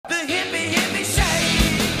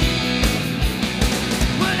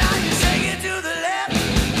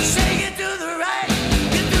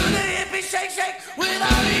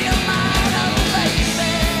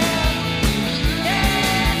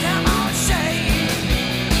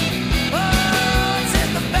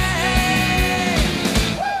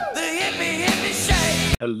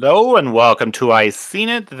Hello and welcome to I Seen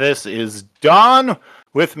It. This is Don.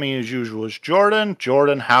 With me as usual is Jordan.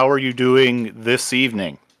 Jordan, how are you doing this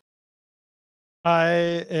evening? I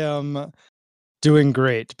am doing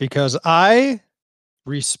great because I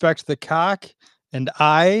respect the cock and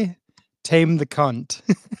I tame the cunt.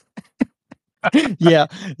 Yeah,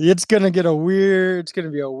 it's gonna be a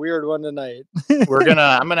weird one tonight. I'm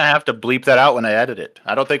gonna have to bleep that out when I edit it.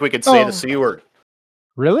 I don't think we can say the C word.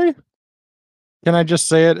 Really? Can I just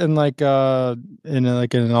say it in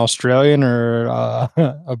an Australian or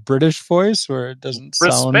a British voice where it doesn't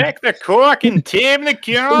sound Respect the cock and tame the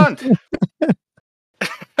cunt.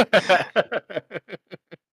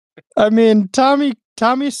 I mean, Tommy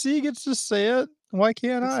C gets to say it. Why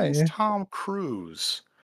can't This I? is Tom Cruise.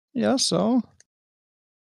 Yeah, so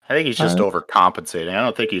I think he's just overcompensating. I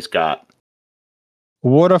don't think he's got.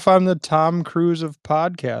 What if I'm the Tom Cruise of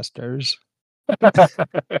podcasters?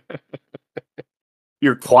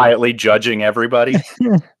 You're quietly judging everybody.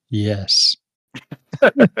 Yes.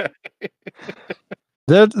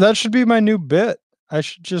 That should be my new bit. I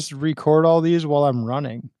should just record all these while I'm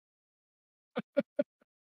running.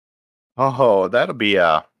 Oh, that'll be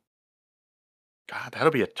a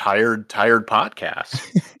tired podcast.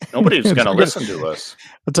 Nobody's going to listen to us.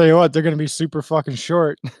 I'll tell you what, they're going to be super fucking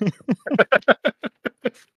short.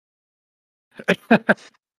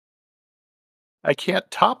 I can't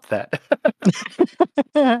top that.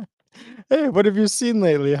 Hey, what have you seen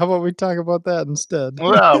lately? How about we talk about that instead?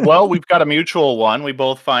 Well, we've got a mutual one. We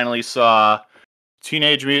both finally saw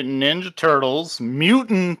Teenage Mutant Ninja Turtles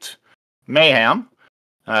Mutant Mayhem.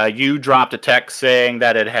 You dropped a text saying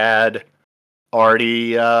that it had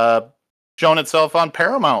already shown itself on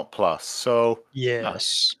Paramount Plus. So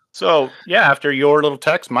yes. After your little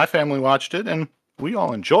text, my family watched it and we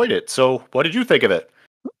all enjoyed it. So what did you think of it?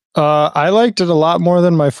 I liked it a lot more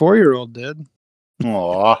than my 4-year-old did.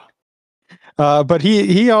 Aww. But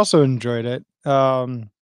he also enjoyed it. I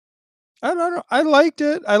don't know. I liked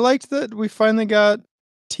it. I liked that we finally got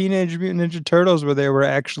Teenage Mutant Ninja Turtles where they were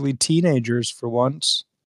actually teenagers for once.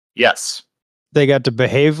 Yes. They got to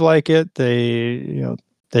behave like it. They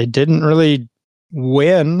didn't really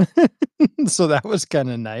win. So that was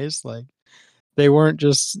kind of nice. Like they weren't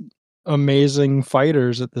just amazing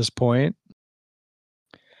fighters at this point.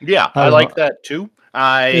 Yeah, I like that too.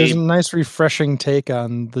 There's a nice refreshing take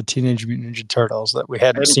on the Teenage Mutant Ninja Turtles that we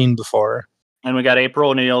hadn't seen before. And we got April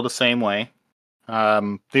O'Neil the same way.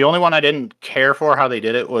 The only one I didn't care for how they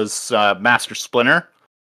did it was Master Splinter.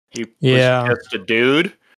 He was just a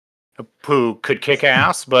dude who could kick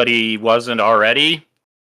ass, but he wasn't already.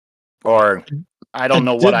 Or I don't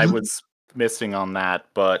know what I was missing on that,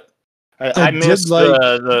 but I missed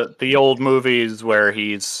the old movies where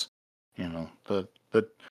he's, the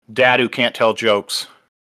dad who can't tell jokes.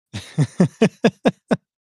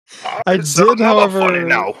 I did, however,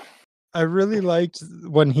 I really liked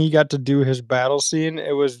when he got to do his battle scene.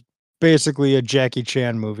 It was basically a Jackie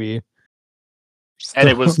Chan movie. And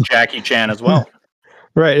it was Jackie Chan as well.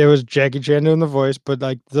 Right, it was Jackie Chan doing the voice, but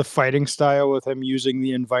like the fighting style with him using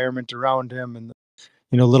the environment around him and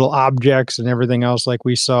little objects and everything else like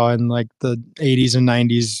we saw in like the 80s and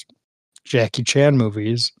 90s Jackie Chan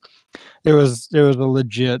movies. It was a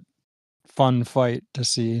legit fun fight to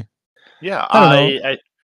see. Yeah,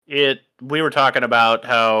 we were talking about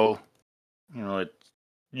how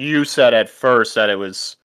you said at first that it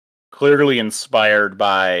was clearly inspired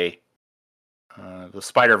by the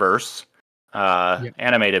Spider-Verse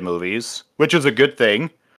animated movies, which is a good thing.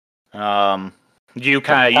 You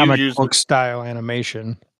use book style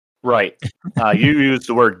animation, right? You used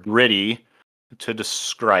the word gritty to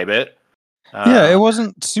describe it. Yeah, it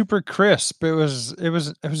wasn't super crisp. It was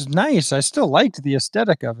nice. I still liked the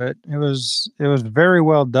aesthetic of it. It was very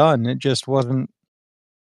well done. It just wasn't.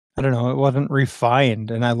 I don't know. It wasn't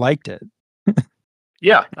refined, and I liked it.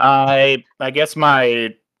 Yeah, I guess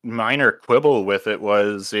my minor quibble with it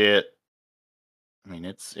was it. I mean,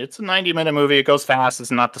 it's a 90-minute movie. It goes fast.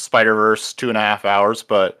 It's not the Spider-Verse 2.5 hours,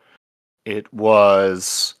 but it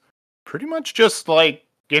was pretty much just like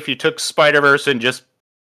if you took Spider-Verse and just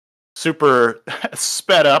super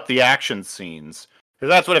sped up the action scenes. Because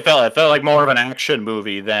that's what it felt. It felt like more of an action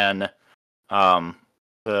movie than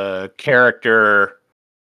the character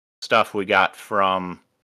stuff we got from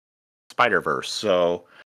Spider-Verse. So,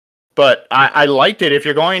 but I liked it. If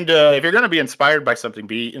you're going to be inspired by something,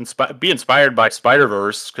 be inspired by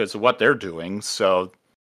Spider-Verse because of what they're doing. So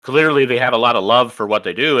clearly they have a lot of love for what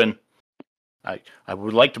they do, and I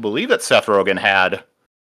would like to believe that Seth Rogen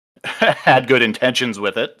had good intentions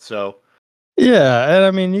with it. So yeah, and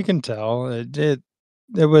I mean you can tell it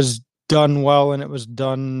was done well, and it was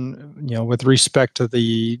done, with respect to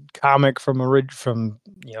the comic from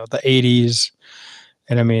the 80s,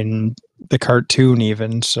 and I mean the cartoon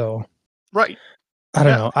even. So Right. I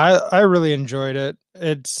don't know. I really enjoyed it.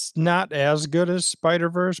 It's not as good as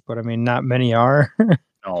Spider-Verse, but I mean, not many are.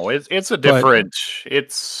 No, it's a But different.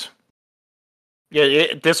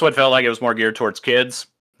 This one felt like it was more geared towards kids.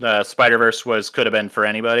 The Spider-Verse could have been for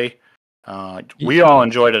anybody. We all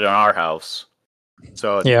enjoyed it in our house.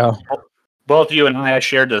 So yeah, both you and I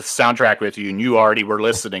shared the soundtrack with you, and you already were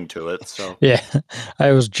listening to it. So yeah,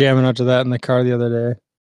 I was jamming out to that in the car the other day.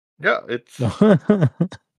 yeah, it's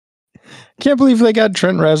Can't believe they got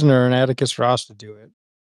Trent Reznor and Atticus Ross to do it.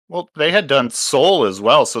 well, they had done Soul as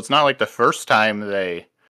well, so it's not like the first time they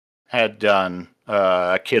had done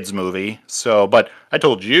a kids movie. So, but I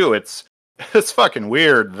told you it's fucking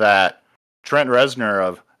weird that Trent Reznor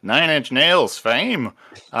of Nine Inch Nails fame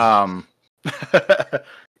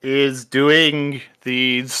is doing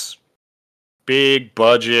these big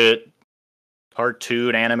budget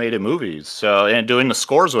cartoon animated movies. So, and doing the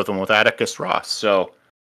scores with them with Atticus Ross. So,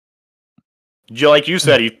 like you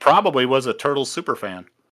said, he probably was a Turtles super fan.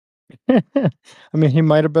 I mean, he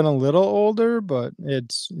might have been a little older, but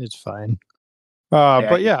it's fine.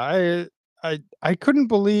 But yeah, I couldn't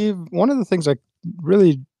believe one of the things that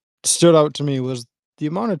really stood out to me was the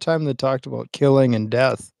amount of time they talked about killing and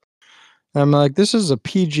death. And I'm like, this is a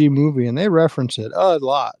PG movie, and they reference it a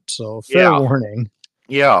lot. So fair warning.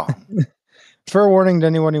 Yeah. Fair warning to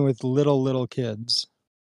anyone with little kids.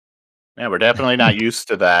 Yeah, we're definitely not used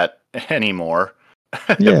to that anymore.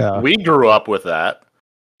 Yeah. We grew up with that.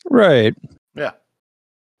 Right. Yeah.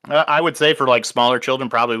 I would say for like smaller children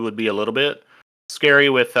probably would be a little bit scary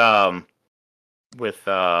with Ice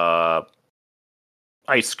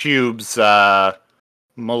Cube's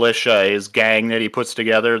militia, his gang that he puts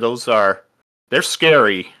together. They're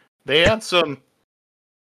scary. They had some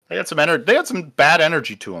energy. They had some bad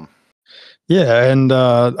energy to them. Yeah, and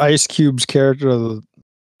Ice Cube's character,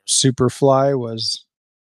 Superfly,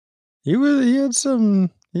 he had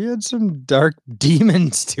some dark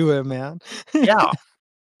demons to him, man. Yeah.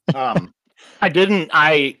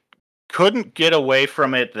 I couldn't get away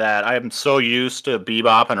from it that I'm so used to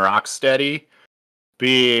Bebop and Rocksteady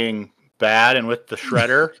being bad and with the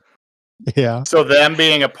Shredder. Yeah. So them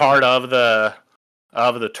being a part of the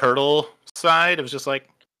turtle side, it was just like,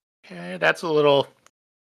 okay, that's a little.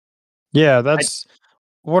 Yeah, that's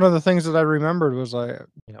one of the things that I remembered was I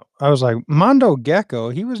was like, Mondo Gecko,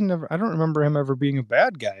 he was never, I don't remember him ever being a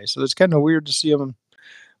bad guy. So it's kind of weird to see him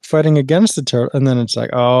fighting against the turtle. And then it's like,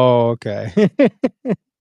 oh, okay.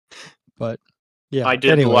 But yeah, I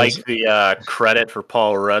did like the credit for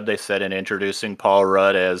Paul Rudd. They said in introducing Paul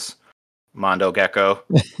Rudd as Mondo Gecko.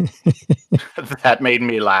 That made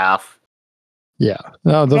me laugh. Yeah.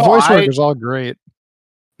 No, the voice work is all great.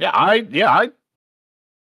 Yeah, I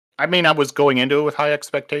mean, I was going into it with high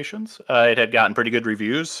expectations. It had gotten pretty good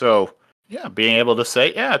reviews, so yeah, being able to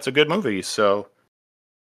say, yeah, it's a good movie, so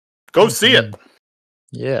go see it.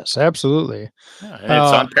 Yes, absolutely. Yeah, and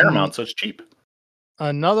it's on Paramount, so it's cheap.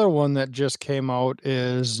 Another one that just came out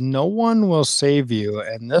is No One Will Save You,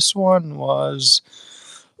 and this one was,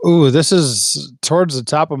 this is towards the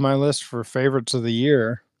top of my list for favorites of the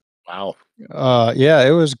year. Wow. Yeah,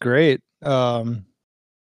 it was great.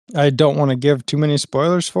 I don't want to give too many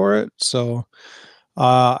spoilers for it, so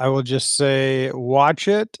I will just say watch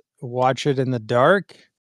it in the dark,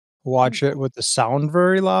 watch it with the sound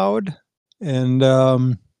very loud, and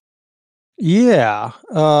yeah,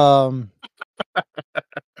 I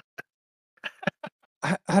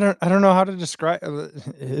don't know how to describe.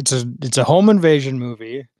 It's a home invasion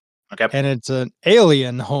movie, okay, and it's an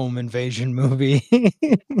alien home invasion movie,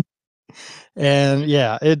 and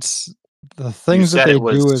yeah, it's. The things that they do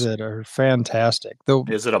with it are fantastic.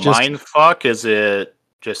 Is it a mind fuck? Is it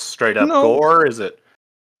just straight up gore? Is it?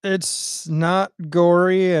 It's not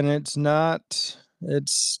gory, and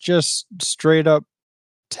it's just straight up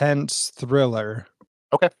tense thriller.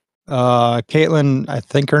 Okay. Caitlin, I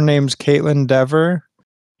think her name's Caitlin Dever.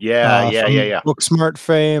 Yeah. Booksmart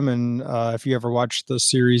fame, and if you ever watched the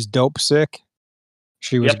series Dope Sick,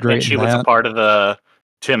 she was great. And she was a part of the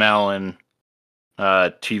Tim Allen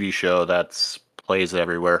TV show that's plays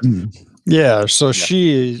everywhere. Yeah, so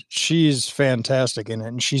she's fantastic in it,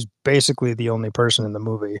 and she's basically the only person in the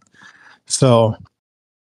movie. So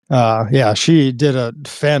yeah, she did a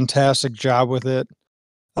fantastic job with it.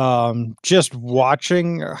 Just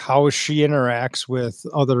watching how she interacts with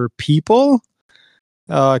other people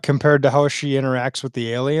compared to how she interacts with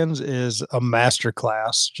the aliens is a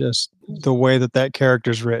masterclass. Just the way that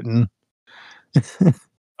character's written.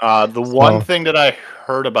 The one thing that I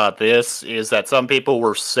heard about this is that some people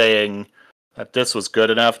were saying that this was good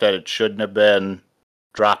enough that it shouldn't have been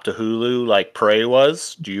dropped to Hulu like Prey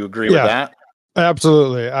was. Do you agree with that?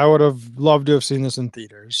 Absolutely. I would have loved to have seen this in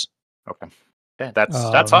theaters. Okay. Yeah,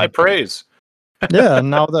 that's high praise. Yeah,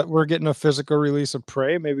 now that we're getting a physical release of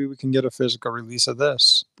Prey, maybe we can get a physical release of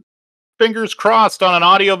this. Fingers crossed on an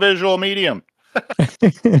audiovisual medium.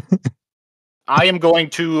 I'm going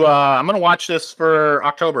to watch this for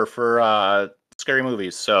October for scary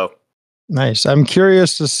movies. So nice. I'm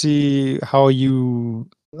curious to see how you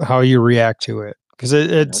react to it, because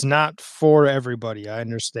it's not for everybody. I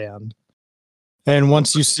understand. And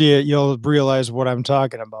once you see it, you'll realize what I'm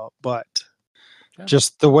talking about. But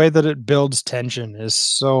just the way that it builds tension is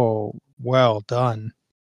so well done.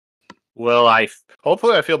 Well,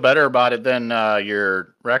 hopefully I feel better about it than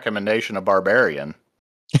your recommendation of Barbarian.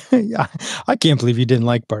 Yeah, I can't believe you didn't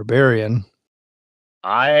like Barbarian.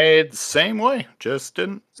 Same way, just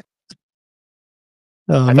didn't.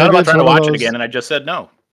 I thought about trying to watch it again, and I just said no.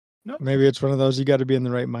 Maybe it's one of those you got to be in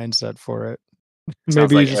the right mindset for it.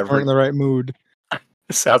 Maybe you just weren't in the right mood.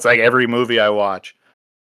 Sounds like every movie I watch.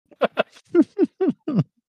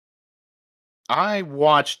 I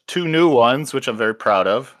watched 2 new ones, which I'm very proud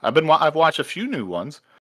of. I've watched a few new ones.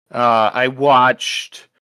 I watched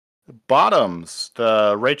Bottoms,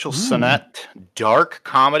 the Rachel Sennett dark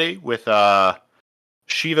comedy with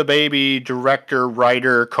Shiva Baby, director,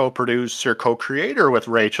 writer, co-producer, co-creator with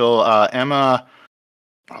Rachel, Emma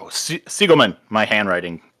Siegelman. My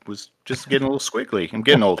handwriting was just getting a little squiggly. I'm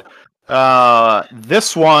getting old.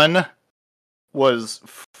 This one was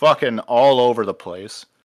fucking all over the place.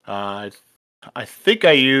 I think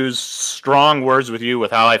I used strong words with you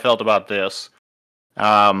with how I felt about this.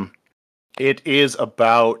 It is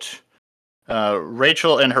about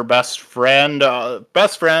Rachel and her best friend.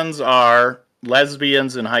 Best friends are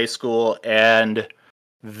lesbians in high school, and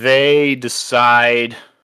they decide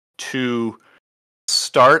to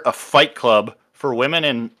start a fight club for women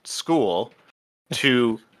in school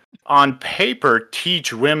to, on paper,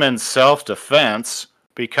 teach women self-defense,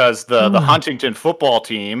 because the Huntington football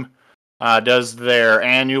team does their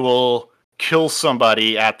annual kill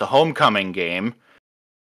somebody at the homecoming game.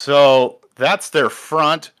 So that's their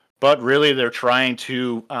front, but really they're trying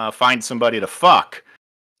to find somebody to fuck.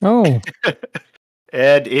 Oh.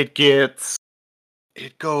 And it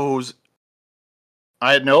goes,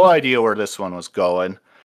 I had no idea where this one was going.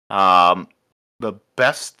 The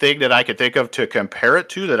best thing that I could think of to compare it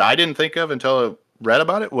to that I didn't think of until I read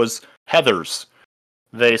about it was Heathers.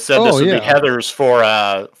 They said this would be Heathers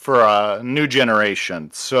for a new generation.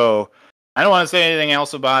 So I don't want to say anything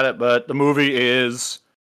else about it, but the movie is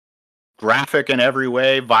graphic in every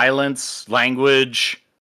way, violence, language.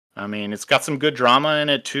 I mean, it's got some good drama in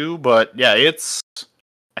it too, but yeah,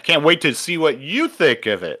 I can't wait to see what you think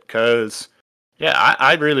of it, because yeah,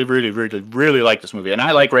 I really, really, really, really like this movie. And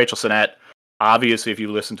I like Rachel Sennett. Obviously, if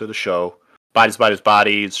you listen to the show,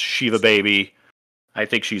 Bodies, Shiva Baby, I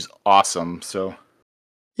think she's awesome. So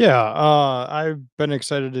yeah, I've been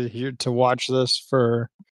excited to watch this for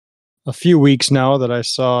a few weeks now that I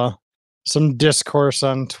saw some discourse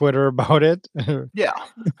on Twitter about it. Yeah.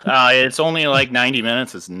 It's only like 90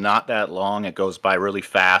 minutes. It's not that long. It goes by really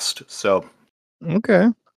fast. So okay.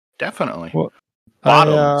 Definitely. Well,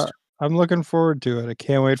 I'm looking forward to it. I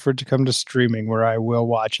can't wait for it to come to streaming, where I will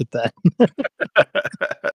watch it then.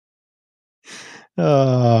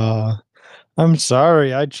 I'm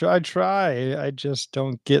sorry. I try. I just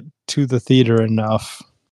don't get to the theater enough.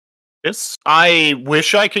 I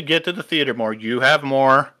wish I could get to the theater more. You have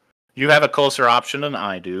a closer option than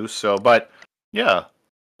I do. So, but yeah,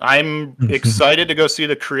 I'm excited to go see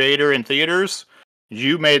The Creator in theaters.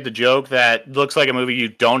 You made the joke that looks like a movie you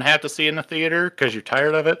don't have to see in the theater because you're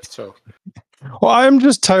tired of it. So, well, I'm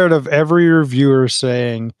just tired of every reviewer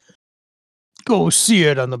saying, "Go see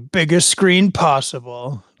it on the biggest screen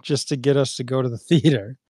possible," just to get us to go to the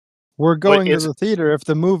theater. We're going to the theater if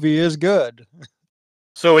the movie is good.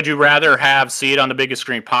 So would you rather see it on the biggest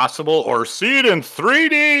screen possible or see it in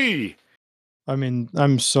 3D? I mean,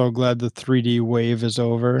 I'm so glad the 3D wave is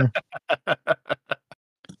over.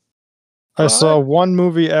 I saw one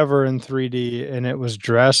movie ever in 3D, and it was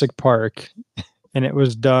Jurassic Park, and it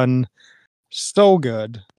was done so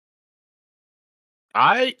good.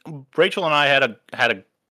 Rachel and I had a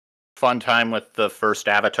fun time with the first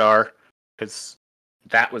Avatar, because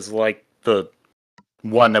that was like the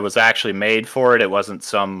one that was actually made for it. It wasn't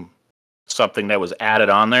something that was added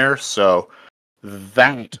on there. So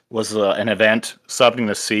that was an event, something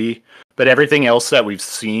to see. But everything else that we've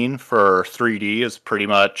seen for 3D is pretty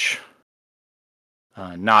much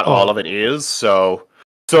not all of it is. So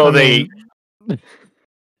So they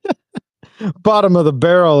bottom of the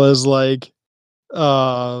barrel is like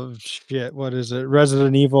shit, what is it?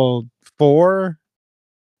 Resident Evil 4?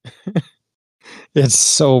 It's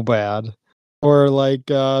so bad. Or like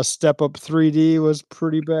Step Up 3D was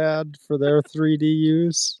pretty bad for their 3D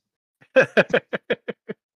use.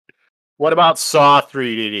 What about Saw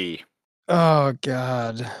 3D? Oh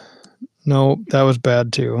god. No, that was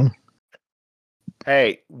bad too.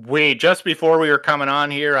 Hey, just before we were coming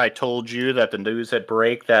on here, I told you that the news had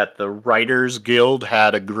break that the Writers Guild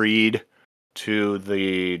had agreed to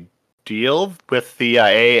the deal with the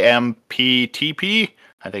AMPTP.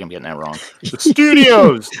 I think I'm getting that wrong. The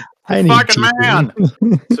studios. I fucking need man.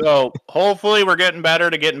 So hopefully we're getting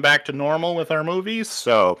better to getting back to normal with our movies.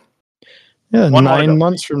 So yeah, 9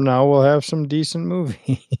 months from now we'll have some decent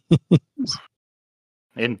movies.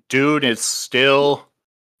 And Dune is still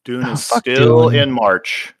in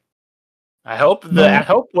March. I hope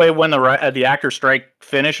when the actor strike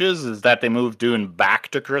finishes is that they move Dune back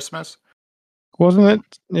to Christmas. Wasn't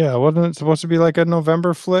it supposed to be like a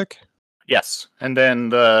November flick? Yes. And then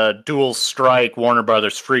the dual strike, Warner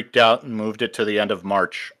Brothers freaked out and moved it to the end of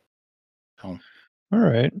March. So, all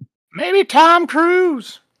right. Maybe Tom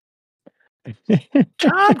Cruise.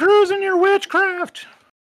 Tom Cruise and your witchcraft.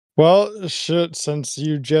 Well, since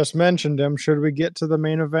you just mentioned him, should we get to the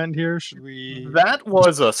main event here? Should we? That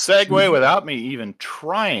was a segue without me even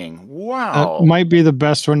trying. Wow. That might be the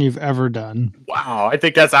best one you've ever done. Wow. I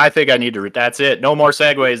think I need to. That's it. No more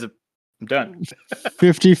segues. I'm done.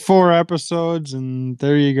 54 episodes, and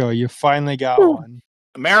there you go. You finally got one.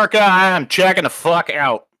 America, I am checking the fuck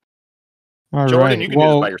out. All Jordan, right. you can do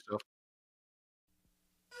this by yourself.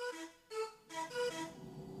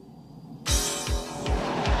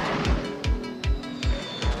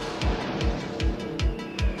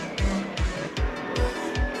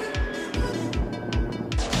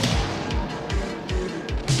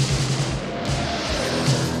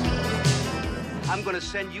 I'm gonna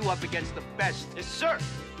send you up against the best. Yes, sir.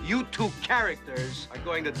 You two characters are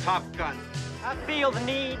going to Top Gun. I feel the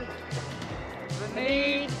need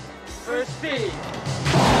for speed.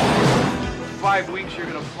 For 5 weeks, you're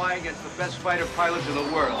gonna fly against the best fighter pilots in the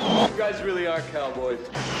world. You guys really are cowboys.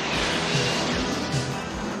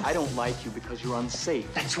 I don't like you because you're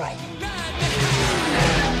unsafe. That's right.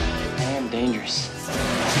 I am dangerous.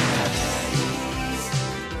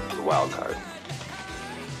 The wild card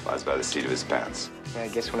flies by the seat of his pants. Yeah, I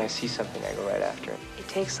guess when I see something, I go right after it. It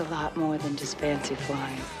takes a lot more than just fancy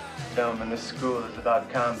flying. Film in this school is about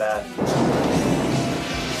combat.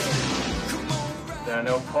 There are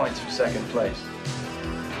no points for second place.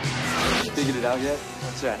 Figured it out yet?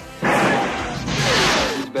 What's that?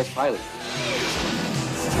 Who's the best pilot?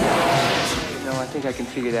 No, I think I can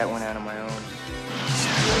figure that one out on my own.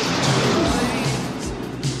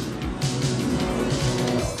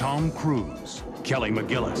 Tom Cruise, Kelly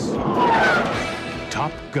McGillis.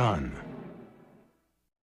 Top Gun.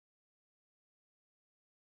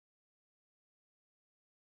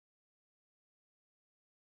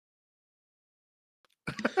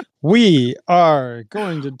 We are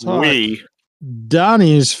going to talk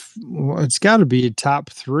Donnie's. It's got to be top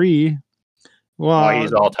 3. Well,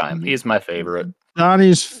 he's all time. He's my favorite.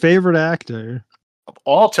 Donnie's favorite actor of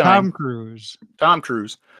all time. Tom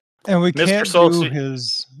Cruise. And we can't do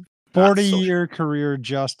his 40-year career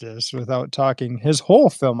justice without talking his whole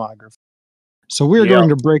filmography. So we're going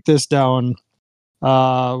to break this down.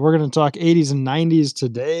 We're going to talk 80s and 90s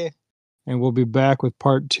today, and we'll be back with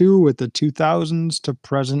part 2 with the 2000s to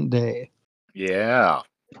present day. Yeah.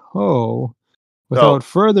 Oh, without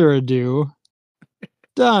further ado,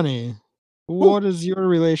 Donnie, what is your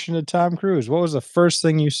relation to Tom Cruise? What was the first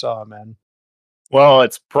thing you saw, man? Well,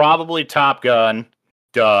 it's probably Top Gun.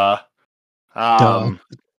 Duh.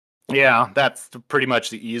 Yeah, that's pretty much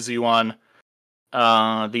the easy one.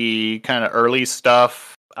 The kind of early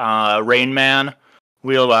stuff, Rain Man,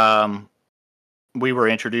 we were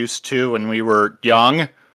introduced to when we were young,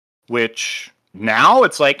 which now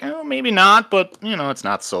it's like, oh, maybe not, but it's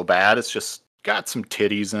not so bad. It's just got some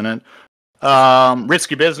titties in it.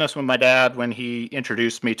 Risky Business with my dad when he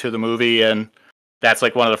introduced me to the movie, and that's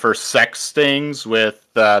like one of the first sex things with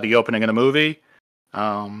the opening of the movie.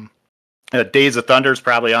 Days of Thunder is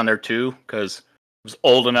probably on there too, because I was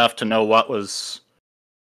old enough to know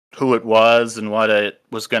who it was and what it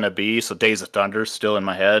was going to be. So Days of Thunder is still in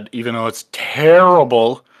my head, even though it's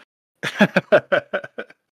terrible.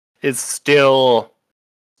 It's still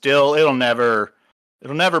it'll never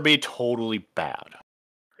be totally bad.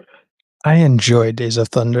 I enjoy Days of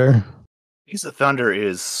Thunder. Days of Thunder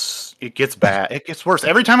it gets bad. It gets worse.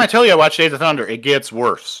 Every time I tell you I watch Days of Thunder, it gets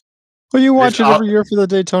worse. Well, you watch it every year for the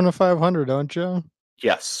Daytona 500, don't you?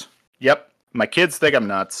 Yes. Yep. My kids think I'm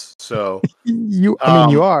nuts, so you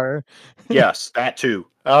are. Yes, that too.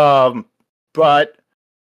 But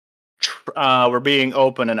we're being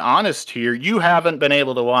open and honest here. You haven't been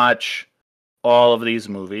able to watch all of these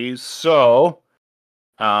movies, so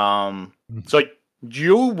you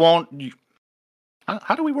won't.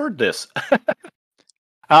 How do we word this?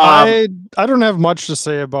 I don't have much to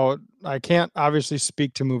say about. I can't obviously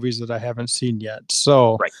speak to movies that I haven't seen yet,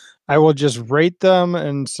 so right. I will just rate them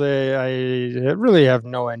and say I really have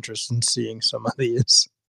no interest in seeing some of these.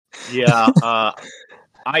 Yeah,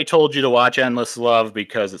 I told you to watch Endless Love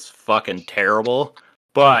because it's fucking terrible,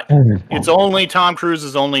 but it's only Tom Cruise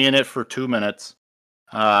is only in it for 2 minutes.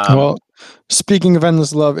 Well, speaking of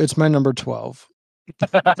Endless Love, it's my number 12.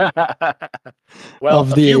 Well, a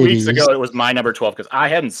few weeks ago, it was my number 12 because I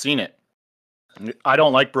hadn't seen it. I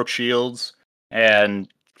don't like Brooke Shields, and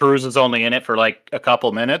Cruise is only in it for like a couple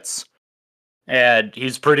minutes, and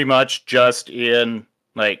he's pretty much just in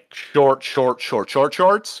like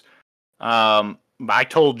shorts. I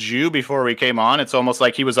told you before we came on, it's almost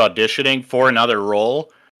like he was auditioning for another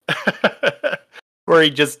role, where he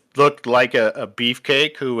just looked like a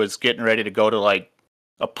beefcake who was getting ready to go to like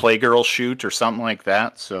a Playgirl shoot or something like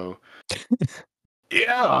that. So,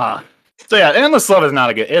 yeah. So yeah, Endless Love is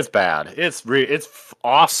not a good. It's bad. It's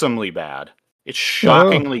awesomely bad. It's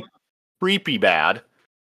shockingly creepy bad.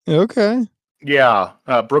 Okay. Yeah,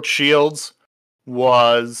 Brooke Shields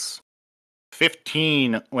was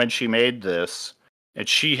 15 when she made this, and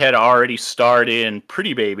she had already starred in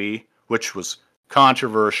Pretty Baby, which was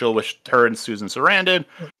controversial with her and Susan Sarandon.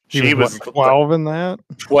 She was 12 in that.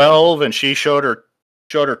 12, and she showed her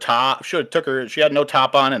top. She had no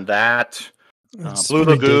top on in that. Blue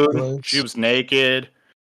Lagoon, she was naked.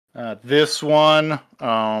 This one,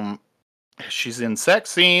 she's in sex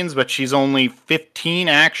scenes, but she's only 15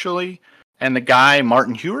 actually. And the guy,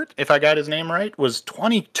 Martin Hewitt, if I got his name right, was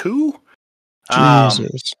 22.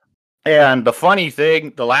 Jesus. And the funny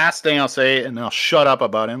thing, the last thing I'll say, and then I'll shut up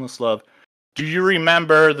about Endless Love. Do you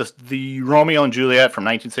remember the Romeo and Juliet from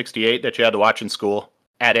 1968 that you had to watch in school?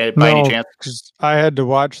 By any chance? Because I had to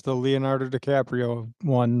watch the Leonardo DiCaprio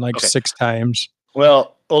one 6 times.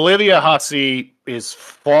 Well, Olivia Hussey is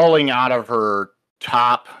falling out of her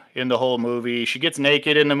top in the whole movie. She gets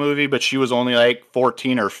naked in the movie, but she was only like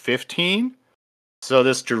 14 or 15. So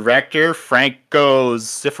this director, Franco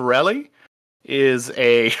Zeffirelli, is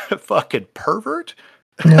a fucking pervert.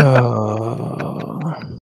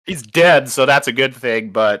 No. He's dead, so that's a good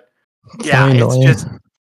thing, but yeah, it's just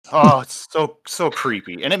it's so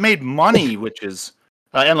creepy. And it made money, which is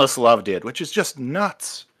Endless Love did, which is just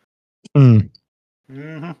nuts.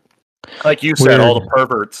 Mm-hmm. Like you said, all the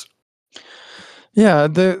perverts. Yeah,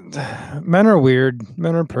 the men are weird.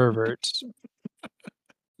 Men are perverts.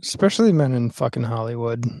 Especially men in fucking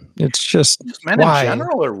Hollywood. It's just men in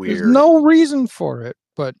general are weird. There's no reason for it,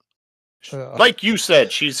 but like you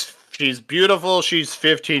said, she's beautiful. She's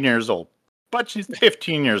 15 years old, but she's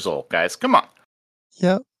 15 years old, guys. Come on.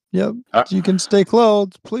 Yep. You can stay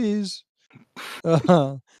clothed, please.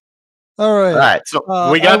 All right.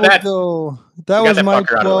 So we got that. That was my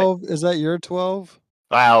 12. Is that your 12?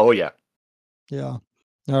 Oh yeah. Yeah.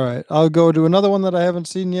 All right. I'll go to another one that I haven't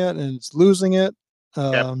seen yet, and it's Losing It.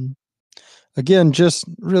 Again, just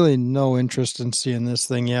really no interest in seeing this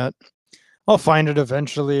thing yet. I'll find it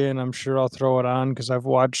eventually, and I'm sure I'll throw it on because I've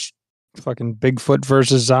watched fucking Bigfoot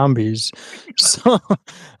versus zombies. So,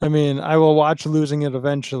 I mean, I will watch Losing It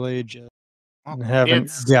eventually. Just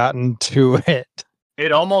haven't gotten to it.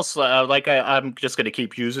 It almost like I'm just going to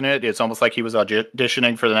keep using it. It's almost like he was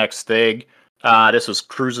auditioning for the next thing. This was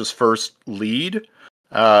Cruise's first lead.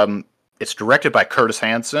 It's directed by Curtis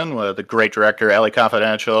Hanson, the great director, LA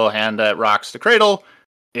Confidential, Hand That Rocks the Cradle,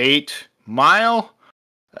 8 Mile.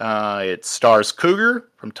 It stars Cougar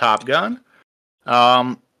from Top Gun.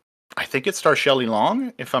 I think it stars Shelley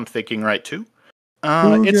Long, if I'm thinking right too.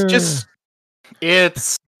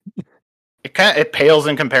 It pales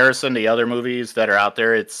in comparison to the other movies that are out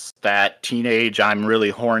there. It's that teenage, I'm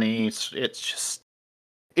really horny. It's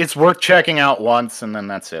worth checking out once, and then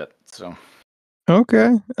that's it. So,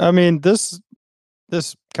 okay. I mean, this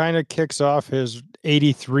kind of kicks off his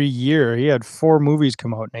 83 year. He had 4 movies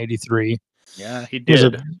come out in 83. Yeah, he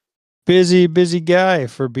did. He's a busy guy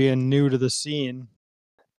for being new to the scene.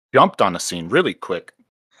 Jumped on the scene really quick.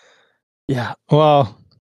 Yeah. Well,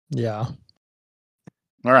 yeah.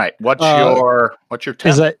 All right. What's your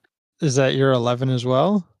 10? Is that your 11 as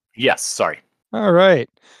well? Yes. Sorry. All right.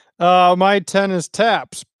 My 10 is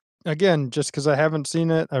Taps. Again, just because I haven't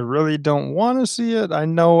seen it, I really don't want to see it. I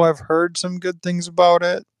know I've heard some good things about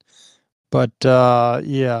it, But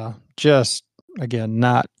yeah, just again,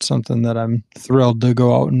 not something that I'm thrilled to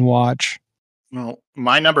go out and watch. Well,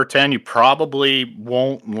 my number 10, you probably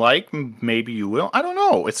won't like. Maybe you will. I don't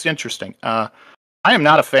know. It's interesting. I am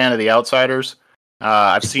not a fan of The Outsiders.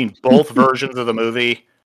 I've seen both versions of the movie,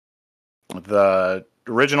 the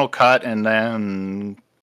original cut, and then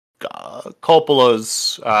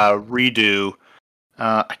Coppola's redo.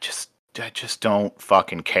 I just don't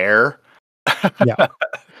fucking care. Yeah.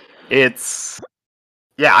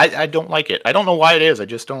 I don't like it. I don't know why it is. I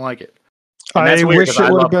just don't like it. And I weird, wish 'cause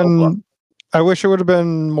it would have love Coppola. been. I wish it would have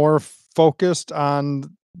been more focused on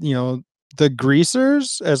the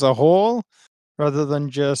greasers as a whole, rather than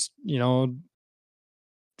just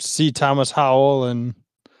C. Thomas Howell and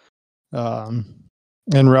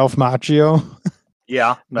Ralph Macchio.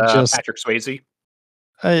 Yeah, Just Patrick Swayze.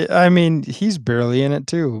 I mean, he's barely in it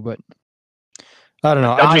too, but I don't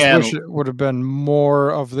know. I just wish it would have been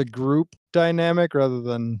more of the group dynamic rather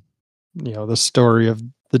than the story of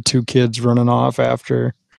the two kids running off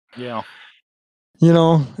after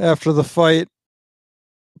after the fight.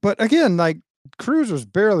 But again, like, Cruise was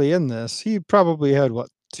barely in this. He probably had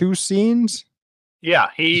 2 scenes? Yeah,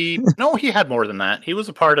 he had more than that. He was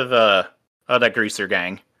a part of that greaser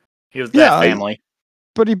gang. He was that family.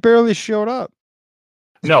 But he barely showed up.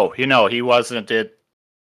 No, he wasn't.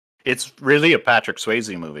 It's really a Patrick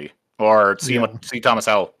Swayze movie, or C. Thomas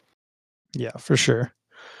Howell. Yeah, for sure.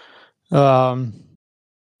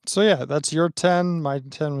 So yeah, that's your 10. My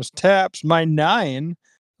 10 was Taps. My 9,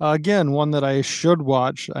 again, one that I should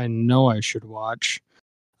watch. I know I should watch.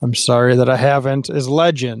 I'm sorry that I haven't. Is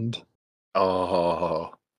Legend.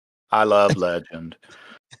 Oh, I love Legend.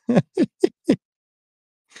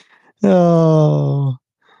 Oh,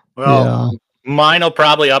 well, mine will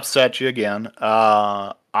probably upset you again.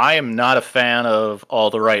 I am not a fan of All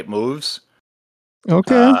the Right Moves.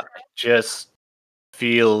 Okay. Just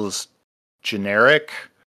feels generic.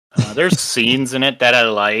 There's scenes in it that I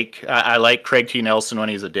like. I like Craig T. Nelson when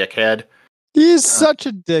he's a dickhead. He's such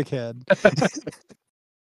a dickhead.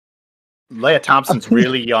 Leia Thompson's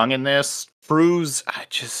really young in this. Cruise,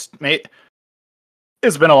 it's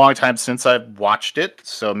been a long time since I've watched it,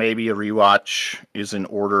 so maybe a rewatch is in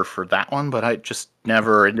order for that one, but it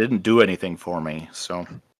didn't do anything for me, so.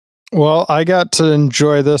 Well, I got to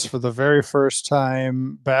enjoy this for the very first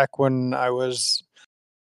time back when I was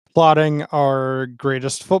plotting our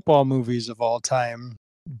greatest football movies of all time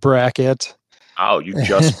bracket. Oh, you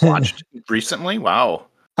just watched recently? Wow.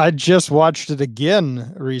 I just watched it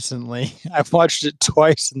again recently. I've watched it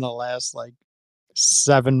twice in the last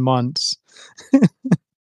 7 months.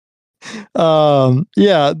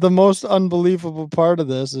 Yeah, the most unbelievable part of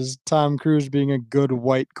this is Tom Cruise being a good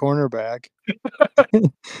white cornerback.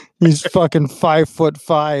 He's fucking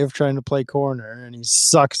 5'5" trying to play corner, and he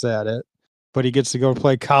sucks at it, but he gets to go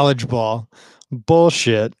play college ball.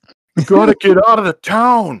 Bullshit. You gotta get out of the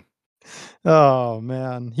town. Oh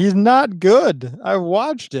man, he's not good. I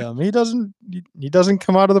watched him. He doesn't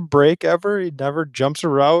come out of the break ever. He never jumps a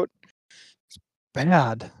route. It's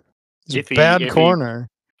bad. He's a bad corner.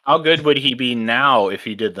 How good would he be now if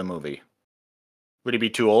he did the movie? Would he be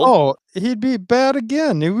too old? Oh, he'd be bad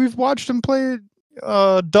again. We've watched him play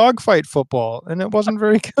dogfight football, and it wasn't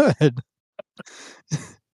very good.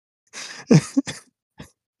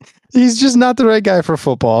 He's just not the right guy for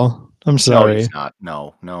football. I'm sorry. No, he's not.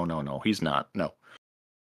 No. He's not. No.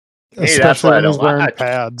 Especially when he's wearing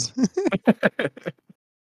pads.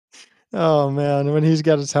 Oh, man. When he's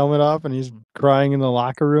got his helmet off and he's crying in the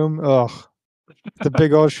locker room. Oh, the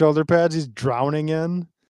big old shoulder pads he's drowning in.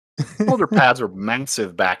 Shoulder pads were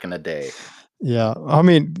massive back in the day. Yeah. I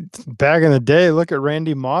mean, back in the day, look at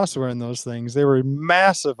Randy Moss wearing those things. They were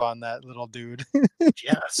massive on that little dude.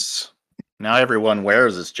 Yes. Now everyone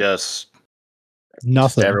wears is just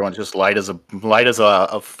nothing. Everyone's just light as a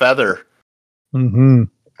feather. Mm-hmm.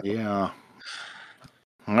 Yeah.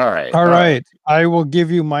 All right. All right. I will give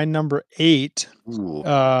you my number 8. Ooh.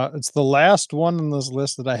 It's the last one on this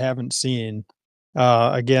list that I haven't seen.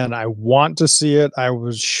 Again, I want to see it. I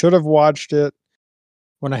should have watched it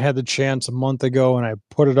when I had the chance a month ago, and I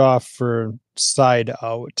put it off for Side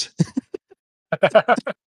Out.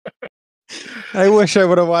 I wish I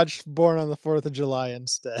would have watched Born on the 4th of July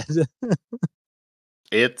instead.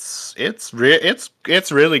 It's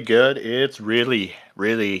really good. It's really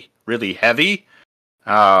heavy.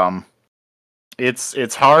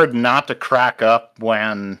 It's hard not to crack up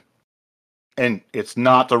when, and it's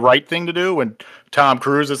not the right thing to do when Tom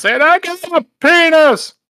Cruise is saying, "I got a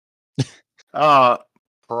penis."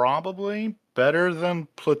 Probably better than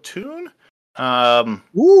Platoon.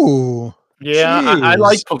 Ooh. Yeah, I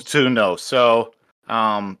like Platoon though. So,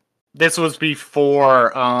 this was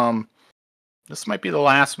before. This might be the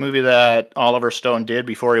last movie that Oliver Stone did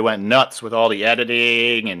before he went nuts with all the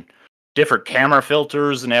editing and different camera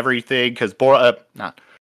filters and everything. Because not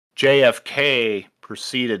JFK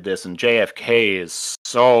preceded this, and JFK is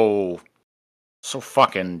so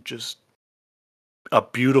fucking just a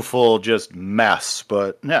beautiful just mess.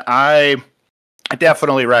 But yeah, I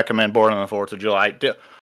definitely recommend Born on the 4th of July.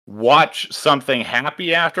 Watch something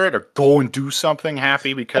happy after it, or go and do something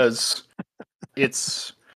happy, because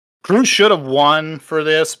it's. Cruise should have won for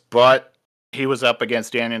this, but he was up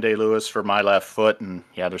against Daniel Day-Lewis for My Left Foot, and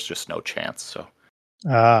yeah, there's just no chance. So,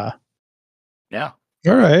 yeah.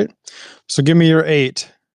 All right. So give me your 8.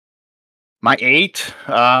 My 8.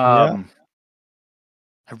 I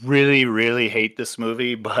really, really hate this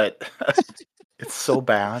movie, but it's so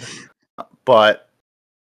bad. But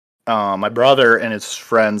my brother and his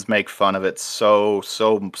friends make fun of it so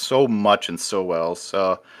much and so well.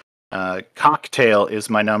 So. Cocktail is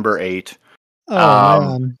my number 8.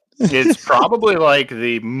 Man. It's probably like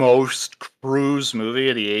the most Cruise movie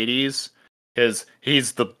of the 80s, because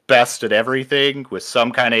he's the best at everything with some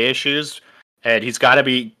kind of issues, and he's got to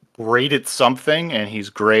be great at something, and he's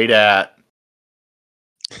great at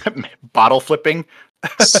bottle flipping,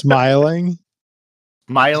 smiling.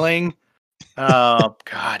 Oh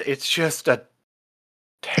God, it's just a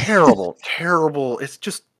terrible. It's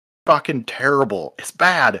just fucking terrible. It's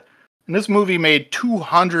bad. And this movie made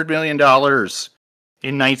 $200 million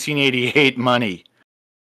in 1988 money.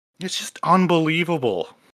 It's just unbelievable.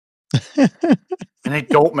 And they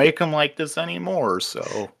don't make them like this anymore.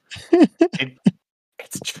 So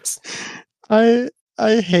it's just. I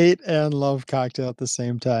hate and love Cocktail at the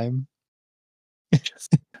same time.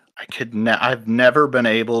 I've never been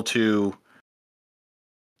able to.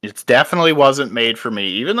 It definitely wasn't made for me,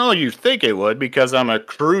 even though you think it would, because I'm a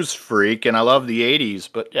Cruise freak and I love the 80s.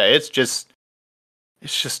 But yeah, it's just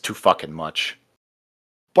too fucking much.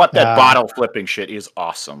 But that bottle flipping shit is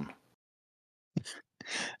awesome.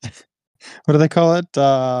 What do they call it?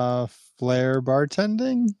 Flair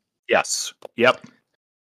bartending? Yes. Yep.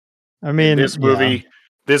 I mean, this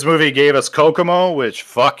movie gave us Kokomo, which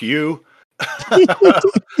fuck you. I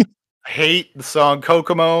hate the song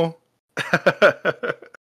Kokomo.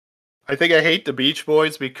 I think I hate the Beach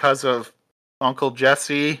Boys because of Uncle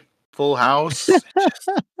Jesse, Full House.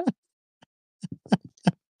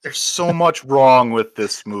 There's so much wrong with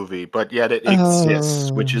this movie, but yet it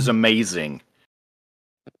exists, which is amazing.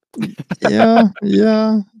 Yeah.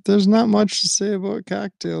 There's not much to say about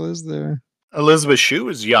Cocktail, is there? Elizabeth Shue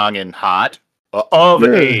is young and hot. Of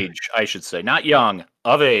age, I should say. Not young,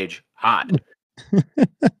 of age, hot.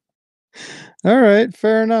 All right,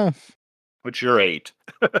 fair enough. What's your 8?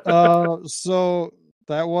 So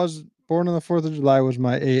that was Born on the 4th of July was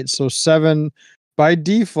my 8. So 7 by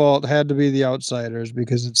default had to be The Outsiders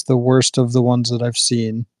because it's the worst of the ones that I've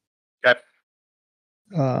seen. Okay.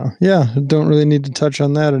 Yeah, don't really need to touch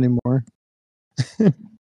on that anymore.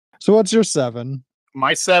 So what's your 7?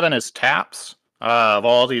 My 7 is Taps. Of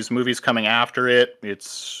all these movies coming after it,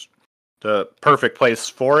 it's the perfect place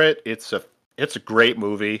for it. It's a great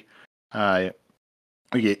movie.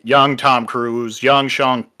 We get young Tom Cruise, young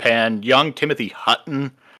Sean Penn, young Timothy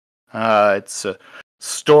Hutton. It's a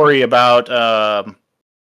story about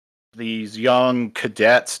these young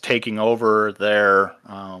cadets taking over their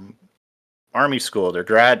army school,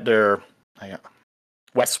 their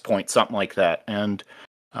West Point, something like that. And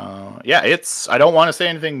I don't want to say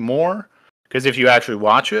anything more because if you actually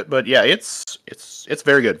watch it, but yeah, it's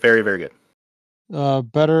very good, very, very good.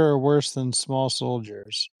 Better or worse than Small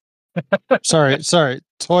Soldiers? sorry,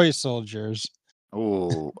 Toy Soldiers.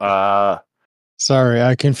 Ooh, sorry,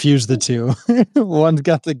 I confused the two. One's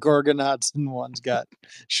got the Gorgonauts and one's got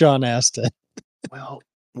Sean Astin.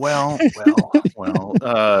 Well.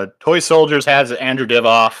 Toy Soldiers has Andrew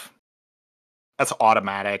Divoff. That's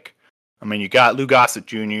automatic. I mean, you got Lou Gossett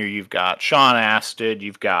Jr., you've got Sean Astin,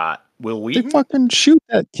 you've got Will Wheaton. They fucking shoot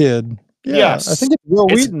that kid. Yeah, yes, I think it's Will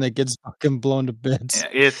Wheaton that gets fucking blown to bits.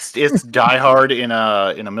 It's Die Hard in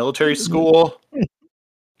a military school.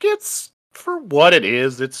 It's for what it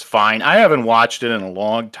is. It's fine. I haven't watched it in a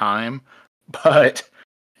long time, but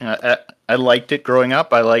I liked it growing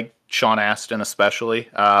up. I liked Sean Astin especially.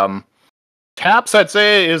 Taps, I'd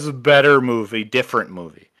say, is a better movie, different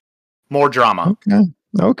movie, more drama.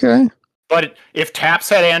 Okay. But if Taps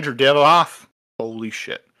had Andrew Divoff, holy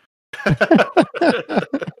shit.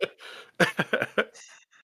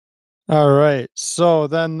 All right. So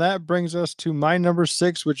then that brings us to my number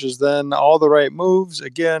 6, which is then All the Right Moves.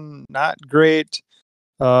 Again, not great.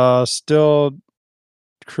 Still,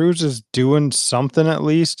 Cruise is doing something at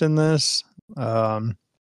least in this.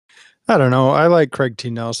 I don't know. I like Craig T.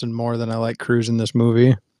 Nelson more than I like Cruise in this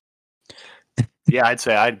movie. Yeah, I'd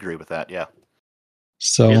say I'd agree with that. Yeah.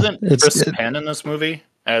 So isn't Chris Penn in this movie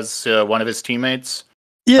as one of his teammates?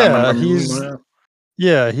 Yeah,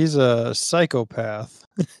 he's a psychopath.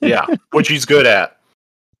 Yeah, which he's good at.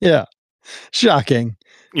 Yeah, shocking.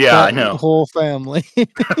 Yeah, that I know. Whole family.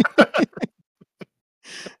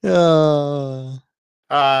 Well,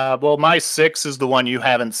 my 6 is the one you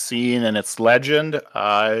haven't seen, and it's Legend.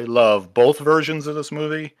 I love both versions of this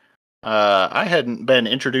movie. I hadn't been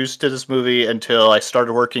introduced to this movie until I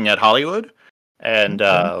started working at Hollywood, and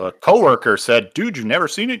a coworker said, "Dude, you've never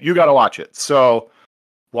seen it? You got to watch it." So,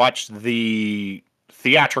 watched the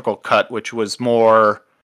theatrical cut, which was more.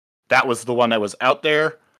 That was the one that was out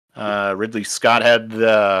there. Ridley Scott had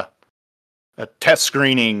a test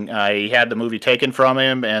screening. He had the movie taken from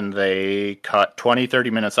him, and they cut 20, 30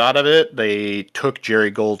 minutes out of it. They took Jerry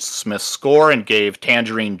Goldsmith's score and gave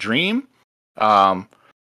Tangerine Dream.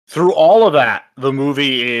 Through all of that,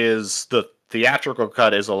 the theatrical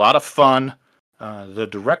cut is a lot of fun. The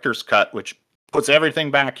director's cut, which puts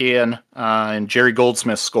everything back in, and Jerry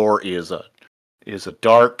Goldsmith's score is a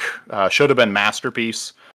dark, should have been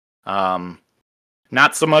masterpiece.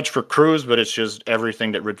 Not so much for Cruise, but it's just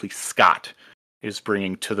everything that Ridley Scott is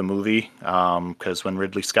bringing to the movie. Because when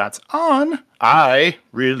Ridley Scott's on, I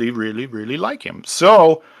really, really, really like him.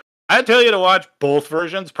 So I tell you to watch both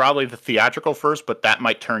versions, probably the theatrical first, but that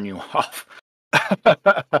might turn you off.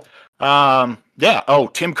 Yeah. Oh,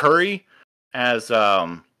 Tim Curry as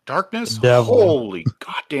Darkness. Devil. Holy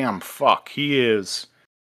goddamn fuck. He is.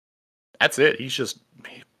 That's it. He's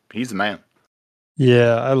the man.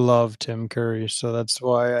 Yeah, I love Tim Curry, so that's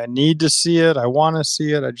why I need to see it. I want to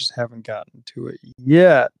see it. I just haven't gotten to it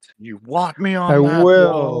yet. You want me on I that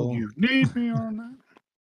will. wall. You need me on that.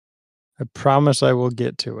 I promise I will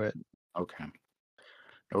get to it. Okay.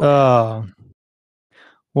 Well,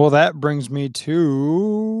 that brings me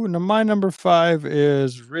to my number 5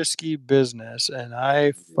 is Risky Business, and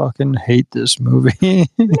I fucking hate this movie.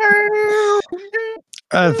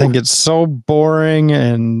 I think it's so boring,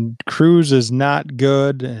 and Cruise is not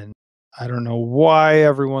good, and I don't know why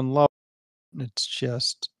everyone loves it. It's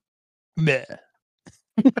just meh.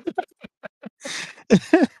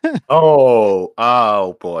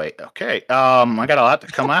 Oh boy. Okay. I got a lot to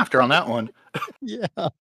come after on that one. Yeah.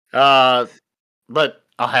 But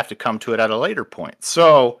I'll have to come to it at a later point.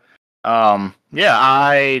 So, yeah,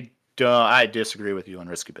 I disagree with you on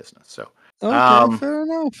Risky Business. So, Okay, fair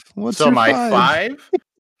enough. What's so your my 5? 5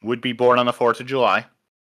 would be Born on the 4th of July.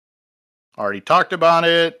 Already talked about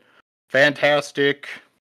it. Fantastic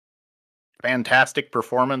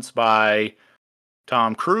performance by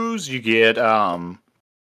Tom Cruise. You get Willem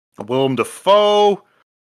Dafoe.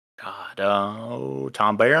 God,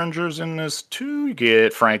 Tom Berenger's in this too. You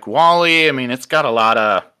get Frank Wally. I mean, it's got a lot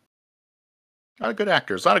of good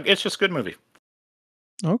actors. It's just a good movie.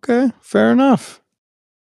 Okay, fair enough.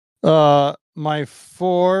 My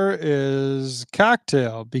 4 is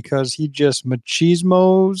Cocktail, because he just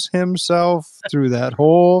machismos himself through that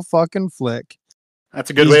whole fucking flick. That's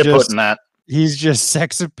a good way of putting that. He's just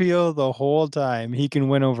sex appeal the whole time. He can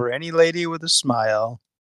win over any lady with a smile.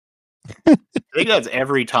 I think that's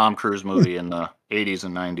every Tom Cruise movie in the 80s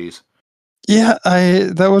and 90s. Yeah,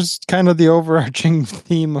 that was kind of the overarching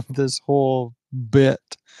theme of this whole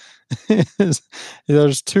bit.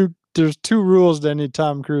 There's two rules to any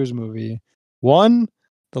Tom Cruise movie. 1,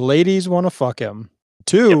 the ladies want to fuck him.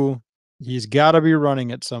 2, he's got to be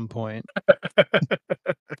running at some point.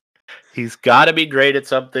 He's got to be great at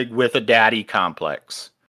something with a daddy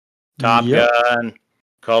complex. Top Gun,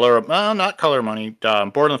 not Color Money,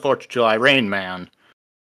 Born on the 4th of July, Rain Man.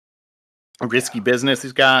 Risky Business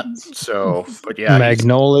he's got. So, but yeah.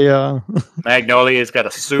 Magnolia. Magnolia's got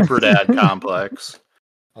a super dad complex,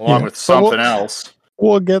 along with something else.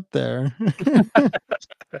 We'll get there.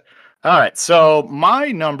 All right, so my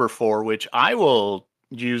number 4, which I will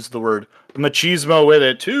use the word machismo with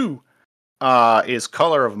it too, is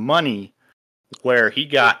Color of Money, where he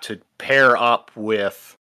got to pair up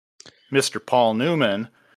with Mr. Paul Newman,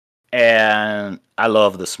 and I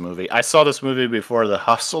love this movie. I saw this movie before The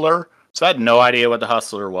Hustler, so I had no idea what The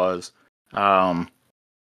Hustler was.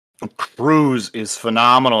 Cruise is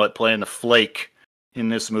phenomenal at playing the flake in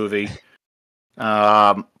this movie.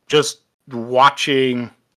 Just watching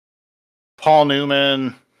Paul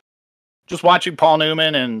Newman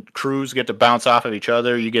and Cruise get to bounce off of each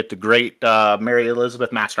other. You get the great Mary Elizabeth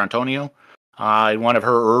Mastrantonio in one of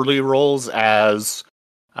her early roles as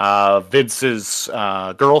Vince's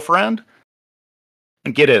girlfriend.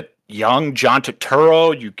 And get a young John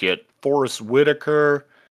Turturro. You get Forrest Whitaker.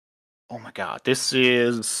 oh my god, this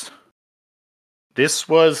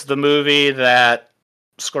was the movie that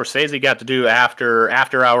Scorsese got to do after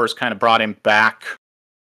After Hours kind of brought him back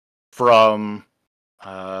from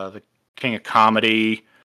the King of Comedy,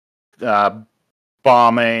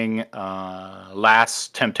 bombing.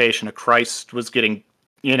 Last Temptation of Christ was getting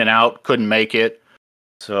in and out, couldn't make it.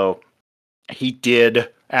 So he did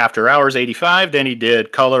After Hours 85, then he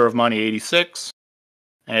did Color of Money 86,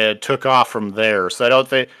 and it took off from there. So I don't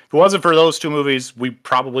think, if it wasn't for those two movies, we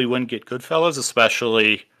probably wouldn't get Goodfellas,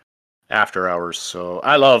 especially After Hours. So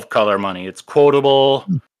I love Color Money. It's quotable.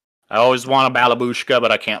 I always want a Balabushka,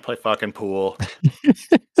 but I can't play fucking pool.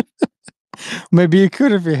 Maybe you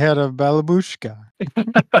could if you had a Balabushka.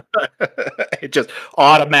 It just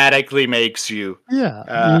automatically makes you. Yeah.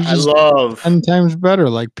 I love 10 times better,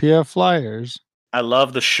 like PF Flyers. I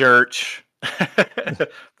love the shirt.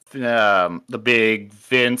 The big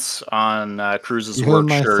Vince on Cruz's work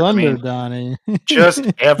shirt. Thunder, Donnie. Just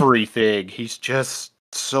everything. He's just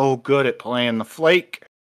so good at playing the flake.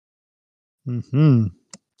 Mm-hmm.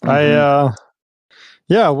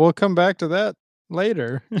 Yeah, we'll come back to that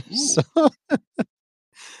later. So,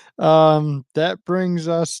 that brings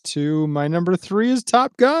us to my number 3 is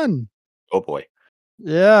Top Gun. Oh boy.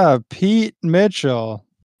 Yeah, Pete Mitchell,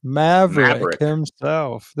 Maverick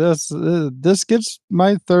himself. This gets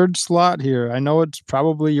my 3rd slot here. I know it's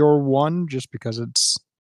probably your 1 just because it's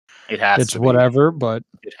whatever, but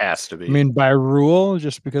it has to be. I mean, by rule,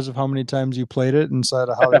 just because of how many times you played it inside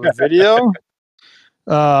a Hollywood Video.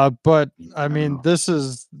 But I mean, this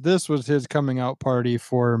was his coming out party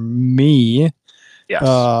for me. Yes.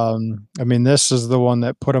 I mean, this is the one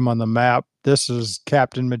that put him on the map. This is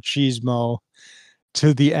Captain Machismo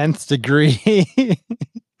to the nth degree.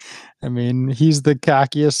 I mean, he's the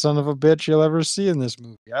cockiest son of a bitch you'll ever see in this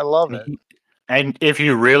movie. I love it. And if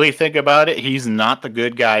you really think about it, he's not the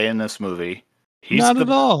good guy in this movie. He's not at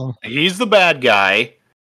all. He's the bad guy.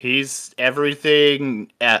 He's everything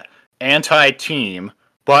anti-team,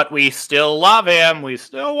 but we still love him. We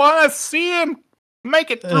still want to see him make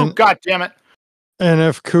it through. God damn it. And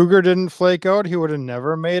if Cougar didn't flake out, he would have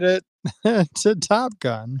never made it to Top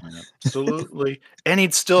Gun. Absolutely. And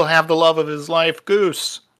he'd still have the love of his life,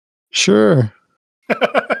 Goose. Sure.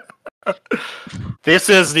 This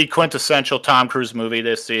is the quintessential Tom Cruise movie.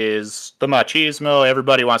 This is the machismo.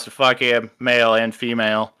 Everybody wants to fuck him, male and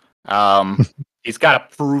female. He's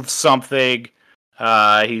got to prove something.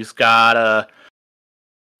 He's got to...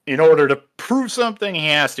 In order to prove something, he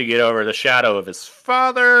has to get over the shadow of his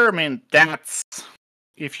father. I mean, that's...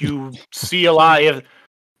 If you see a lot...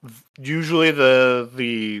 Usually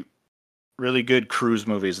the really good Cruise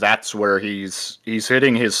movies, that's where he's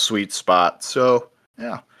hitting his sweet spot. So,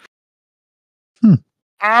 yeah.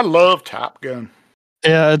 I love Top Gun.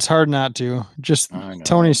 Yeah, it's hard not to. Just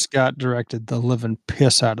Tony Scott directed the living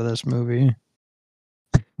piss out of this movie.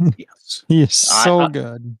 Yes. He is so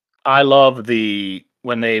good. I love I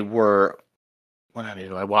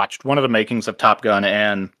watched one of the makings of Top Gun,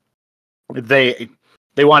 and they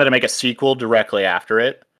wanted to make a sequel directly after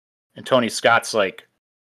it. And Tony Scott's like,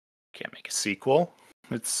 can't make a sequel.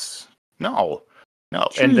 It's no. Sure,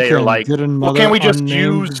 and they're like, well, can't we just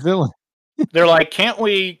use villain? They're like, can't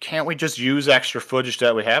we just use extra footage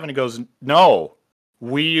that we have? And he goes, no,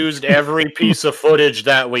 we used every piece of footage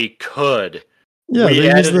that we could. Yeah, we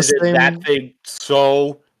edited that thing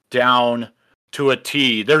so down to a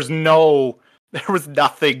T. There was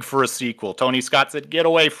nothing for a sequel. Tony Scott said, get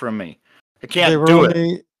away from me. I can't do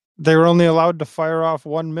it. They were only allowed to fire off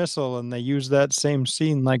 1 missile, and they used that same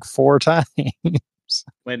scene like 4 times.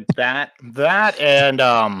 When that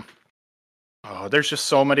and there's just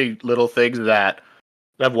so many little things that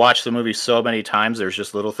I've watched the movie so many times. There's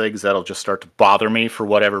just little things that'll just start to bother me for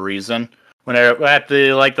whatever reason. When they're at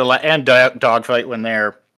the end dogfight, when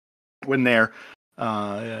they're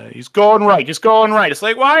he's going right. It's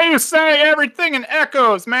like, why are you saying everything in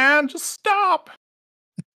echoes, man? Just stop.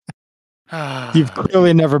 You've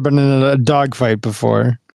clearly never been in a dogfight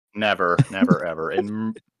before. Never, ever.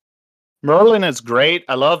 And Merlin is great.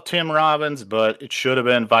 I love Tim Robbins, but it should have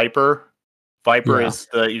been Viper. Viper is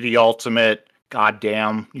the ultimate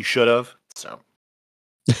goddamn, you should have. So.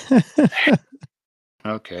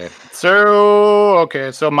 Okay.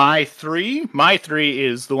 So my three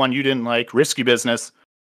is the one you didn't like, Risky Business.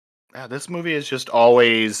 This movie is just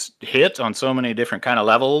always hit on so many different kind of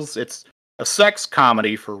levels. It's a sex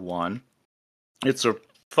comedy for one. It's a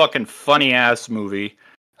fucking funny ass movie.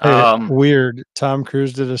 Weird. Tom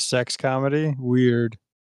Cruise did a sex comedy. Weird.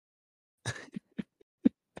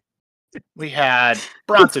 We had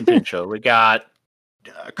Bronson Pinchot. We got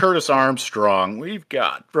Curtis Armstrong. We've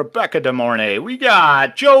got Rebecca De Mornay. We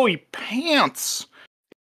got Joey Pants.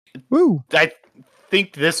 Woo! I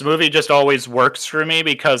think this movie just always works for me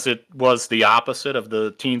because it was the opposite of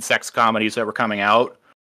the teen sex comedies that were coming out.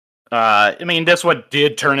 I mean, this one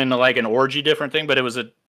did turn into like an orgy different thing, but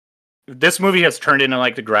this movie has turned into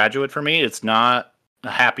like The Graduate for me. It's not a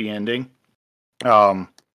happy ending. Kind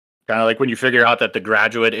of like when you figure out that The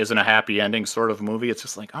Graduate isn't a happy ending sort of movie, it's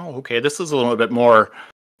just like, oh, okay, this is a little bit more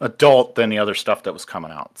adult than the other stuff that was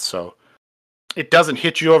coming out. So it doesn't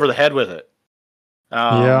hit you over the head with it.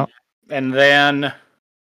 Yeah. And then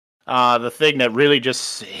the thing that really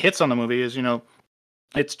just hits on the movie is,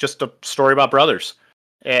 it's just a story about brothers.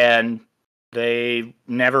 And they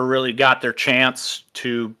never really got their chance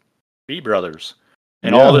to be brothers.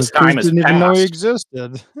 And all this time has didn't even know he passed.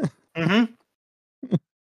 existed. Mm-hmm.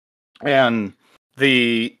 And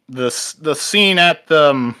the scene at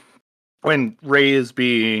when Ray is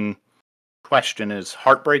being questioned is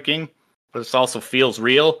heartbreaking, but it also feels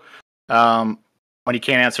real. When he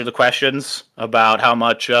can't answer the questions about how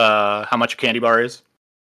much a candy bar is.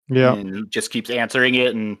 Yeah. And he just keeps answering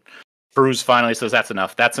it, and Bruce finally says, "That's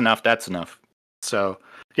enough. That's enough. That's enough." So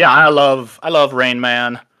yeah, I love Rain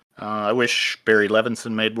Man. I wish Barry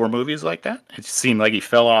Levinson made more movies like that. It seemed like he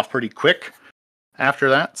fell off pretty quick after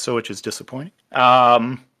that, so which is disappointing.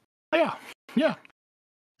 Yeah.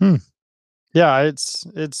 Yeah, it's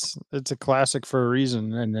a classic for a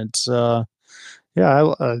reason, and it's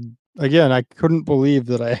again, I couldn't believe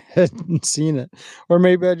that I hadn't seen it, or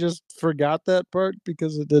maybe I just forgot that part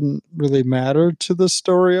because it didn't really matter to the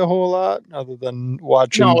story a whole lot, other than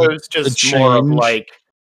watching No, it was just more of like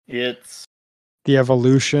it's the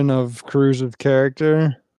evolution of Cruz's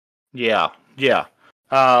character. Yeah.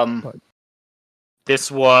 This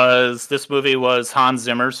movie was Hans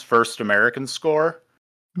Zimmer's first American score,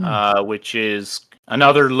 which is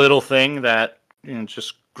another little thing that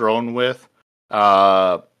just grown with.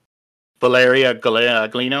 Valeria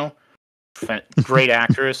Galino, great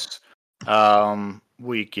actress.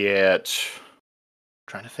 We get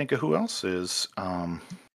trying to think of who else is.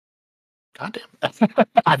 Goddamn,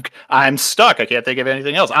 I'm stuck. I can't think of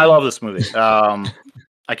anything else. I love this movie.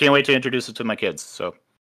 I can't wait to introduce it to my kids. So.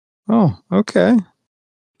 Oh, okay.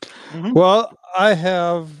 Mm-hmm. Well, I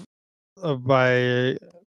have, by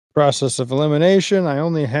process of elimination, I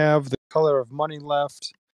only have The Color of Money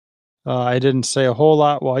left. I didn't say a whole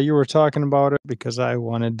lot while you were talking about it because I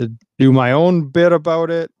wanted to do my own bit about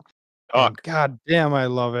it. God damn, I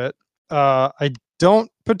love it. I don't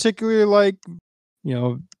particularly like,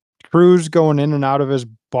 Cruz going in and out of his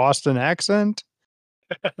Boston accent.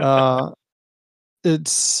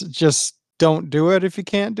 It's just don't do it if you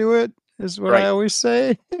can't do it, is what I always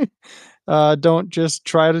say. Don't just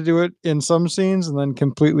try to do it in some scenes and then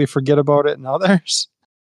completely forget about it in others.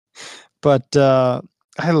 But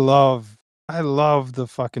I love the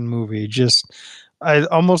fucking movie. I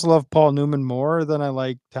almost love Paul Newman more than I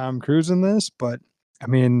like Tom Cruise in this, but I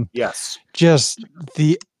mean, yes, just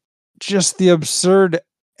the absurd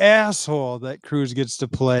asshole that Cruise gets to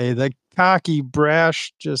play, the cocky,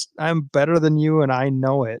 brash, I'm better than you and I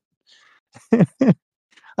know it.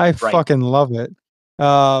 I fucking love it.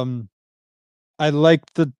 I like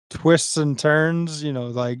the twists and turns,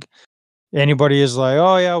 like anybody is like,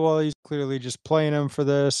 oh yeah, well, he's clearly just playing him for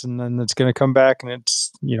this, and then it's going to come back and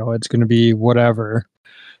it's going to be whatever.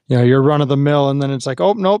 You're run of the mill, and then it's like,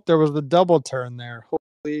 oh nope, there was the double turn there.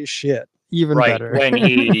 Holy shit. Even better.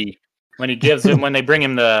 when they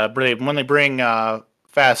bring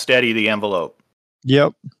Fast Eddie the envelope.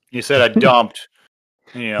 Yep. You said I dumped,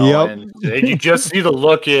 and you just see the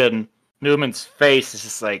look in Newman's face. It's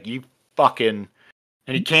just like, you fucking,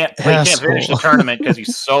 and he can't finish the tournament because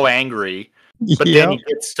he's so angry. But then he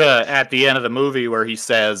gets to at the end of the movie where he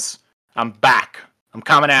says, "I'm back. I'm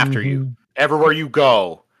coming after you. Everywhere you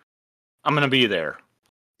go, I'm gonna be there."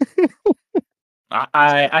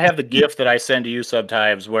 I have the gift that I send to you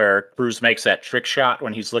sometimes where Bruce makes that trick shot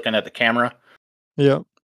when he's looking at the camera. Yep.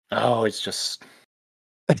 Oh, it's just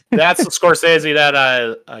that's the Scorsese that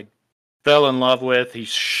I fell in love with. He's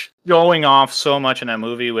showing off so much in that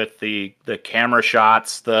movie with the camera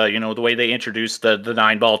shots, the way they introduced the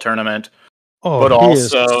 9-ball tournament. Oh, but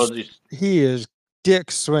also he is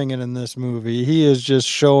dick swinging in this movie. He is just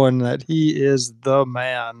showing that he is the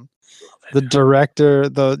man. The director,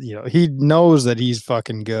 he knows that he's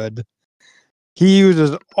fucking good. He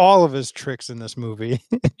uses all of his tricks in this movie.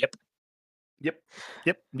 Yep.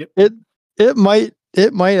 It might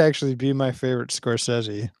actually be my favorite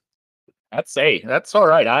Scorsese. That's all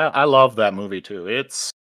right. I love that movie too.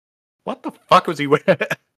 It's what the fuck was he wearing?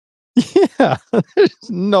 Yeah, there's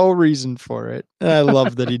no reason for it. And I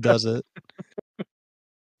love that he does it.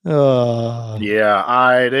 Yeah,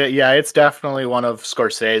 it's definitely one of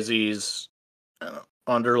Scorsese's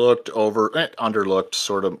underlooked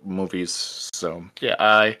sort of movies. So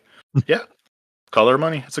yeah, Color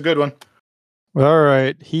Money. It's a good one. All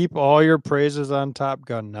right, heap all your praises on Top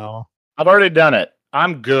Gun now. I've already done it.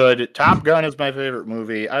 I'm good. Top Gun is my favorite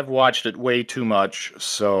movie. I've watched it way too much.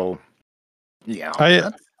 So yeah,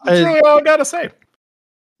 that's really all I gotta say.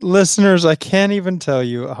 Listeners, I can't even tell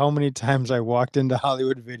you how many times I walked into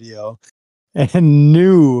Hollywood Video and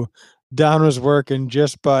knew Don was working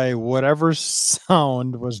just by whatever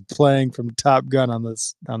sound was playing from Top Gun on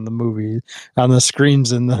the movie, on the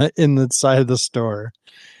screens in the side of the store.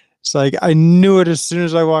 It's like I knew it as soon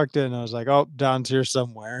as I walked in. I was like, "Oh, Don's here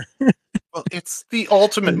somewhere." Well, it's the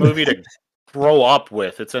ultimate movie to grow up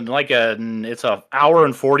with. It's an hour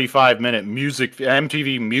and 45-minute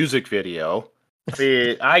MTV music video.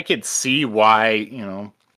 I could see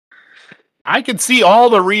why, I could see all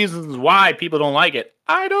the reasons why people don't like it.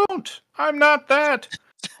 I don't. I'm not that.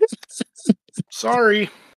 Sorry.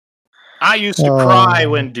 I used to cry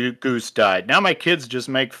when Goose died. Now my kids just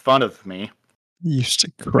make fun of me. Used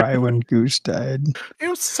to cry when Goose died. It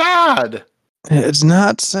was sad. It's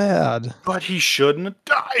not sad. But he shouldn't have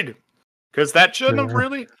died. Because that shouldn't have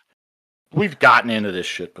really... We've gotten into this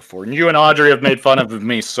shit before. And you and Audrey have made fun of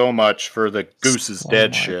me so much for the Goose is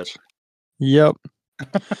dead shit. Yep.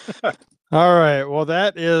 All right. Well,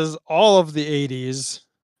 that is all of the 80s.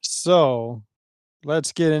 So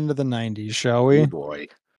let's get into the 90s, shall we? Oh boy.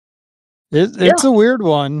 It's a weird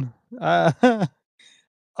one. I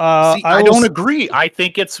don't agree. I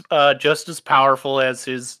think it's just as powerful as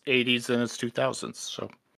his 80s and his 2000s. So,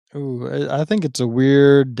 I think it's a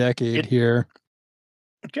weird decade here.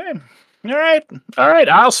 Okay. All right.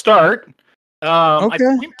 I'll start.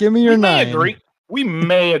 Okay. Give me your 9. We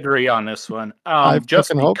may agree on this one.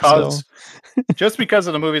 Just because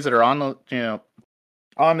of the movies that are on the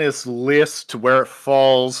on this list, where it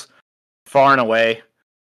falls far and away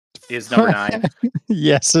is number 9.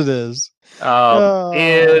 Yes, it is.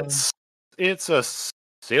 It's a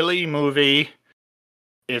silly movie.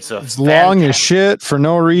 It's long as shit for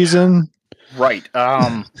no reason. Right.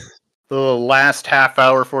 The last half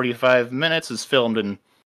hour, 45 minutes is filmed in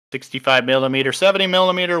 65 millimeter, 70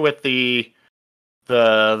 millimeter with the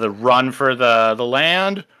run for the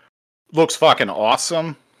land. Looks fucking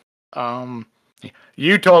awesome.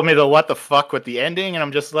 You told me the what the fuck with the ending, and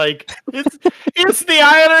I'm just like, it's the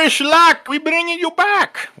Irish luck. We bringing you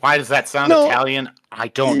back. Why does that sound Italian? I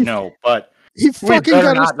don't know, but he fucking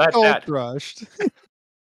got his skull crushed.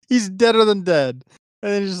 He's deader than dead,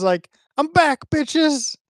 and then he's just like, "I'm back,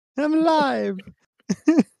 bitches. I'm alive."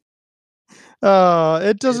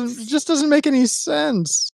 It just doesn't make any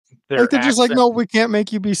sense. They're just like, "No, we can't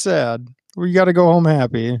make you be sad. We got to go home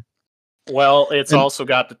happy." Well, it's also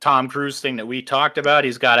got the Tom Cruise thing that we talked about.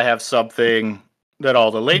 He's got to have something that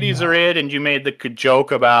all the ladies are in, and you made the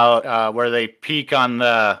joke about where they peek on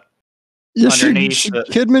the underneath.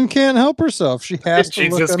 Kidman can't help herself. She has to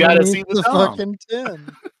look underneath the fucking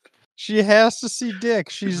tin. She has to see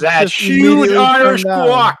dick. She's that huge Irish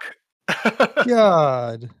guac.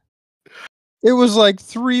 God. It was like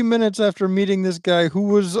 3 minutes after meeting this guy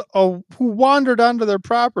who wandered onto their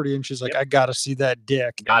property, and she's like, "I gotta see that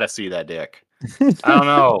dick." Gotta see that dick. I don't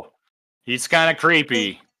know. He's kind of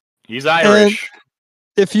creepy. He's Irish. And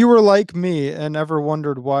if you were like me and ever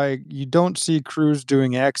wondered why you don't see Cruise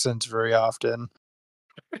doing accents very often,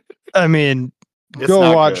 I mean,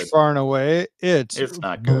 go watch good. Far and Away. It's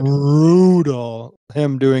not good. Brutal.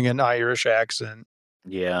 Him doing an Irish accent.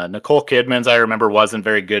 Yeah, Nicole Kidman's I remember wasn't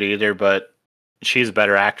very good either, but she's a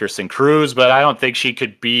better actress than Cruise, but I don't think she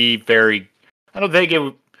could be very... I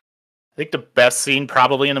think the best scene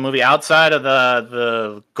probably in the movie outside of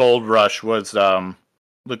the Gold Rush was the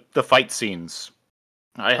fight scenes.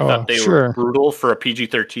 I thought they were brutal for a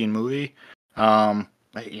PG-13 movie. Yeah,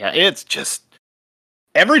 it's just...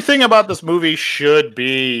 Everything about this movie should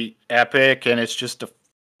be epic, and it's just a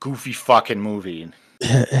goofy fucking movie.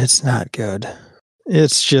 It's not good.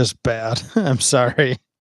 It's just bad. I'm sorry.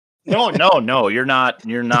 No, you're not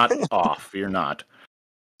off. You're not.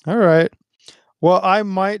 All right. Well, I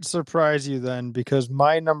might surprise you then, because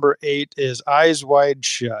my number 8 is Eyes Wide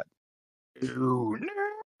Shut. Ooh,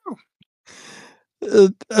 no.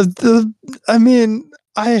 I mean,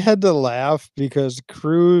 I had to laugh because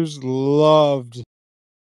Cruise loved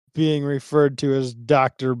being referred to as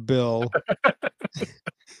Dr. Bill.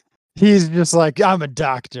 He's just like, "I'm a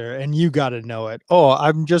doctor, and you got to know it. Oh,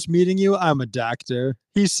 I'm just meeting you. I'm a doctor."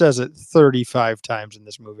 He says it 35 times in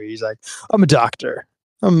this movie. He's like, "I'm a doctor.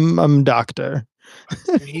 I'm doctor.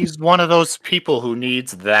 He's one of those people who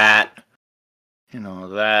needs that,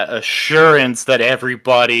 that assurance that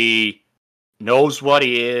everybody knows what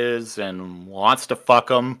he is and wants to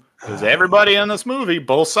fuck him. Because everybody in this movie,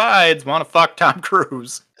 both sides, want to fuck Tom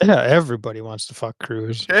Cruise. Yeah, everybody wants to fuck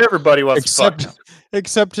Cruise. Everybody wants to fuck him.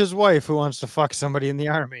 Except his wife, who wants to fuck somebody in the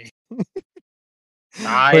army.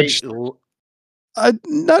 This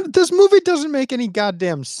movie doesn't make any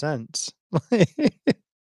goddamn sense.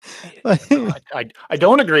 I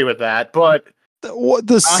don't agree with that, but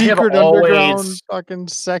the secret underground fucking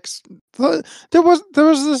sex. There was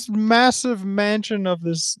this massive mansion of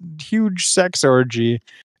this huge sex orgy,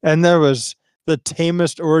 and there was the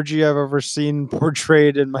tamest orgy I've ever seen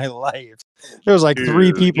portrayed in my life. There was like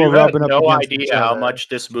 3 people rubbing up against each other. No idea how much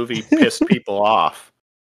this movie pissed people off.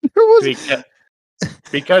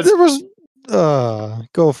 Because there was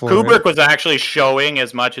go for Kubrick it. was actually showing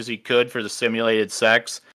as much as he could for the simulated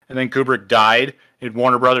sex, and then Kubrick died, and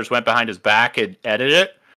Warner Brothers went behind his back and edited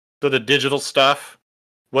it. So the digital stuff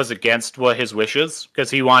was against his wishes, because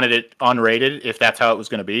he wanted it unrated if that's how it was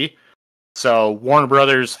going to be. So Warner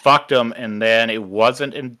Brothers fucked him, and then it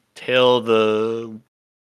wasn't until the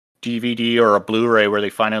DVD or a Blu-ray where they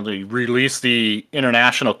finally released the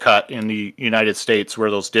international cut in the United States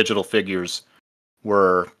where those digital figures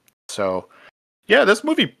were. So yeah, this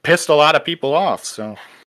movie pissed a lot of people off. So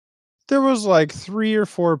there was like 3 or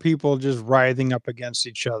 4 people just writhing up against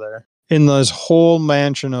each other in this whole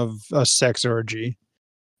mansion of a sex orgy.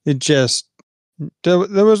 It just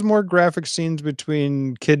there was more graphic scenes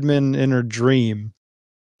between Kidman and her dream.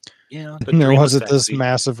 Yeah, there wasn't this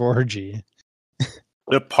massive orgy.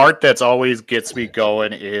 The part that's always gets me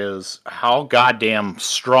going is how goddamn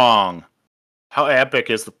strong, how epic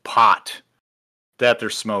is the pot that they're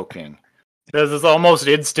smoking. Because it's almost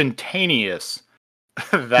instantaneous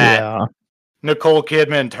that Nicole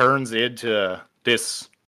Kidman turns into this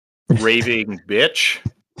raving bitch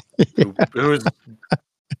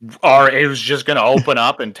it was just going to open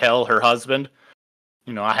up and tell her husband,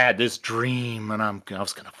 I had this dream and I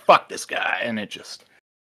was going to fuck this guy, and it just...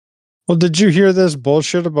 Well, did you hear this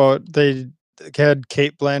bullshit about they had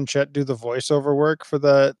Cate Blanchett do the voiceover work for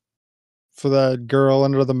that girl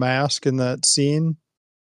under the mask in that scene?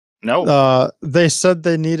 No. They said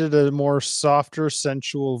they needed a more softer,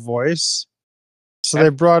 sensual voice. So they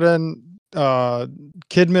brought in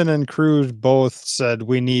Kidman and Cruise both said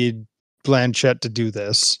we need Blanchett to do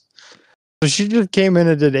this. So she just came in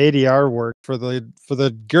and did ADR work for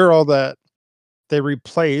the girl that they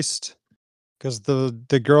replaced, because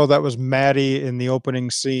the girl that was Maddie in the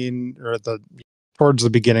opening scene or towards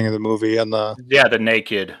the beginning of the movie and the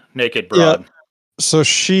naked broad. Yeah. So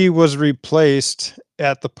she was replaced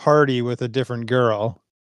at the party with a different girl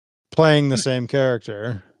playing the same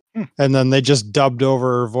character. And then they just dubbed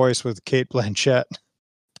over her voice with Cate Blanchett.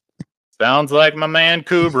 Sounds like my man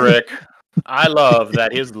Kubrick. I love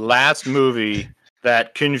that his last movie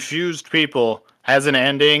that confused people has an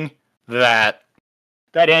ending that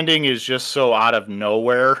ending is just so out of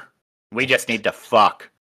nowhere. We just need to fuck.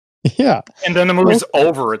 Yeah. And then the movie's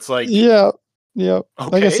over. It's like... Yeah. Okay.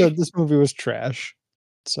 Like I said, this movie was trash.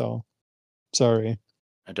 So, sorry.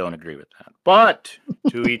 I don't agree with that. But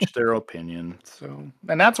to each their opinion. So,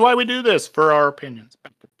 and that's why we do this, for our opinions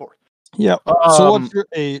back and forth. Yeah. So what's your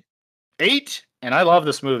 8? 8, and I love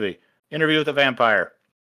this movie. Interview with the Vampire.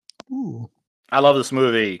 Ooh. I love this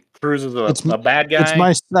movie. Cruise is a bad guy. It's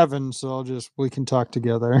my 7, so we can talk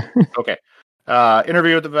together. Okay.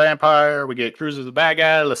 Interview with the Vampire. We get Cruise as a bad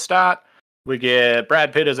guy. Lestat. We get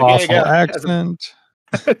Brad Pitt as a gay guy. Accent.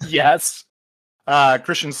 Yes.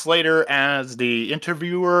 Christian Slater as the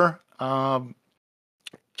interviewer.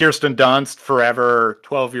 Kirsten Dunst, forever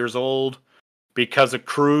 12 years old because of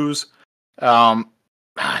Cruise.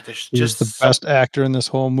 There's just the best actor in this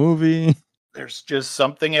whole movie. There's just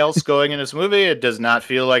something else going in this movie. It does not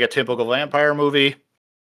feel like a typical vampire movie.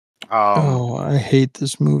 I hate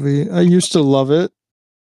this movie. I used to love it.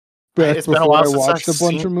 It's been a while since I watched a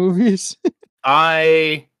bunch of movies.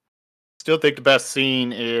 I still think the best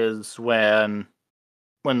scene is when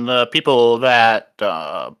the people that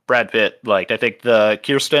Brad Pitt liked, I think the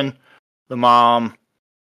Kirsten, the mom,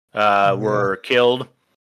 were killed,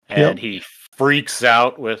 and he freaks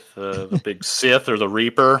out with the big Sith or the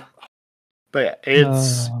Reaper. But yeah,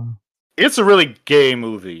 it's a really gay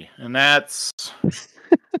movie, and that's...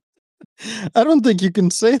 I don't think you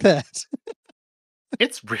can say that.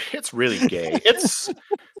 It's really gay.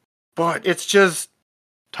 But it's just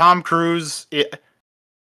Tom Cruise.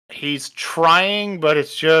 He's trying, but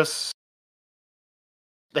it's just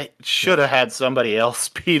they should have had somebody else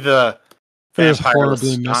be the vampire.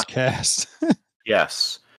 Horribly miscast.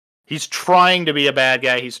 Yes. He's trying to be a bad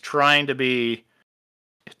guy. He's trying to be...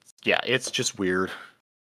 it's just weird.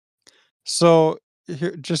 So,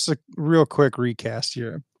 here, just a real quick recast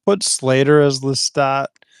here. Put Slater as Lestat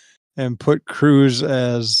and put Cruise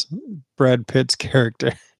as Brad Pitt's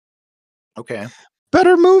character. Okay.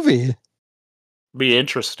 Better movie. Be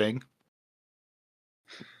interesting.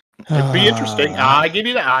 It'd be interesting. I give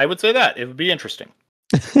you that. I would say that. It would be interesting.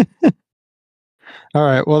 All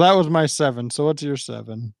right. Well, that was my 7. So what's your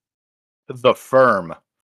 7? The Firm.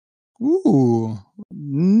 Ooh,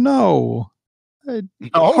 no. I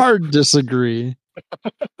hard disagree.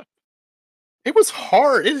 It was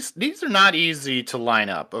hard. These are not easy to line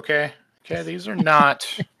up, okay? Okay, these are not...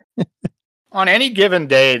 On any given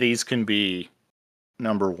day, these can be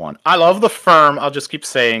number 1. I love The Firm. I'll just keep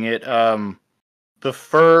saying it. The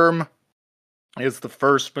Firm is the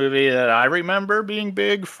first movie that I remember being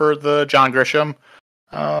big for the John Grisham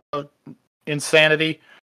insanity.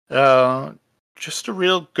 Just a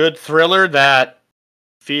real good thriller that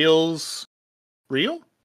feels real.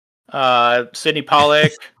 Sidney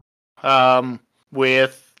Pollack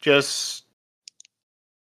with just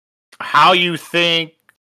how you think,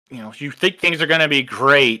 you think things are going to be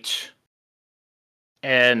great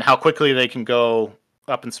and how quickly they can go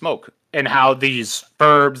up in smoke. And how these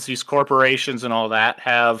firms, these corporations and all that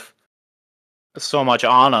have so much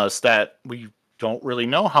on us that we don't really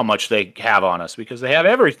know how much they have on us because they have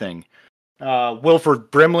everything.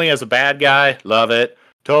 Wilford Brimley as a bad guy, love it.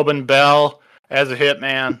 Tobin Bell as a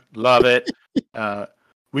hitman, love it.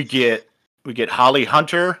 We get Holly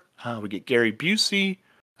Hunter, we get Gary Busey,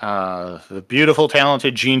 the beautiful,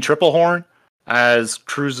 talented Jean Triplehorn as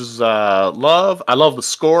Cruise's love. I love the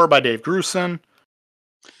score by Dave Grusin.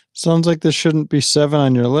 Sounds like this shouldn't be 7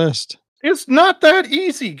 on your list. It's not that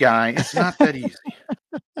easy, guy. It's not that easy.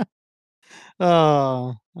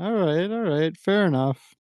 Oh, all right. Fair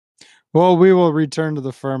enough. Well, we will return to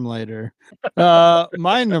The Firm later.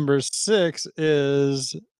 My number 6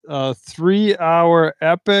 is a 3-hour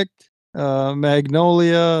epic.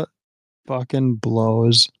 Magnolia fucking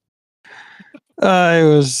blows. I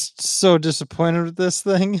was so disappointed with this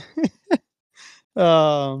thing.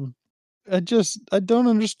 I don't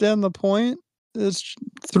understand the point. It's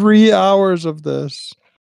 3 hours of this.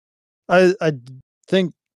 I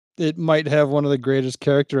think it might have one of the greatest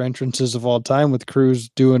character entrances of all time with Cruise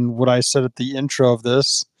doing what I said at the intro of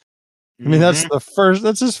this. I mean,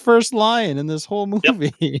 that's his first line in this whole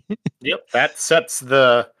movie. Yep. That sets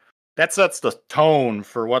the tone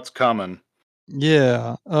for what's coming.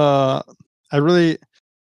 Yeah.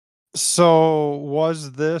 So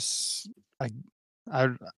was this,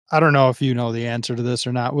 I don't know if you know the answer to this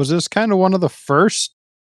or not. Was this kind of one of the first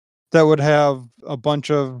that would have a bunch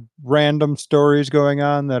of random stories going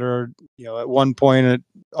on that are, at one point it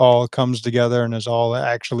all comes together and is all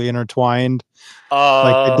actually intertwined?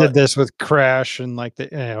 Like they did this with Crash and like the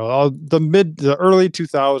early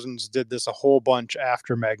 2000s did this a whole bunch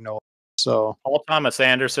after Magnolia. So Paul Thomas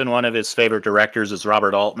Anderson, one of his favorite directors is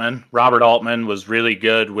Robert Altman. Robert Altman was really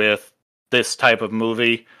good with this type of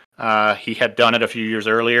movie. He had done it a few years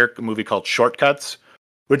earlier, a movie called Shortcuts,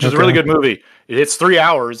 which is a really good movie. It's 3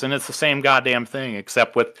 hours, and it's the same goddamn thing,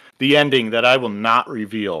 except with the ending that I will not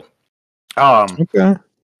reveal. Okay.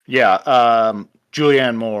 Yeah,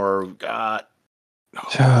 Julianne Moore. I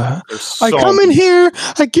come in here,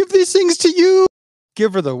 I give these things to you.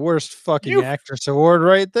 Give her the worst fucking actress award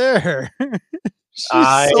right there. She's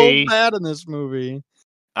so bad in this movie.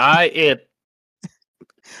 Don't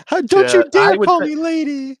you dare call me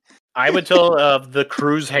lady. I would tell the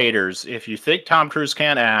Cruise haters, if you think Tom Cruise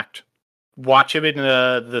can't act, watch him in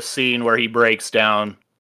the scene where he breaks down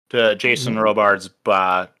to Jason Robards'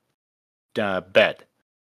 bed.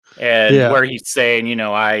 And where he's saying,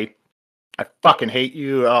 I fucking hate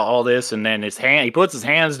you, all this, and then he puts his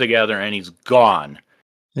hands together and he's gone.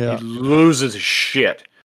 Yeah. He loses his shit.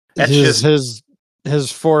 That's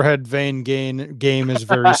his forehead vein game is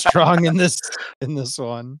very strong in this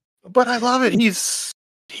one. But I love it.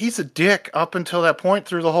 He's a dick up until that point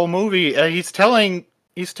through the whole movie. He's telling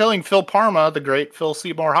Phil Parma, the great Phil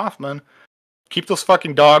Seymour Hoffman, keep those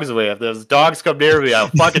fucking dogs away. If those dogs come near me, I'll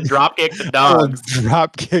fucking drop kick the dogs.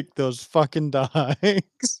 Drop kick those fucking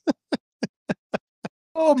dogs.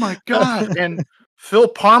 Oh my god! And Phil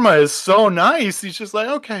Parma is so nice. He's just like,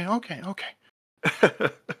 okay.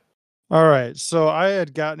 All right. So I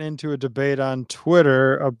had gotten into a debate on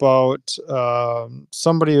Twitter about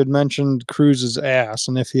somebody had mentioned Cruise's ass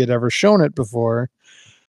and if he had ever shown it before.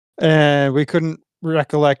 And we couldn't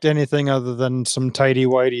recollect anything other than some tighty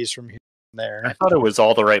whities from here and there. I thought it was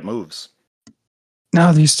all the right moves.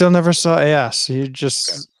 No, you still never saw ass. You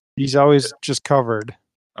just He's always just covered.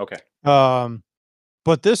 Okay.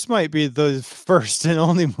 But this might be the first and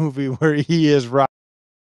only movie where he is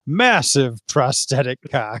massive prosthetic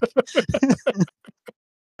cock.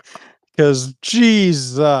 Because,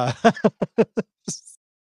 geez, that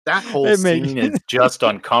whole scene is just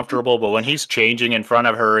uncomfortable. But when he's changing in front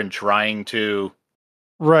of her and trying to,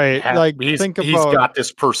 right, he's got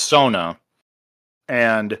this persona,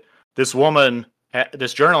 and this woman,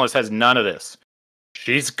 this journalist, has none of this.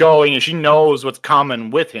 She's going and she knows what's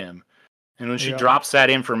coming with him, and when she drops that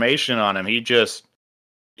information on him, he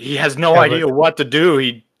has no idea what to do.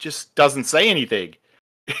 He just doesn't say anything.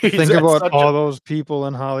 Think about all those people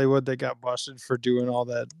in Hollywood that got busted for doing all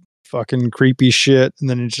that fucking creepy shit, and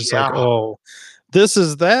then it's just like, oh, this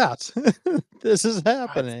is that. This is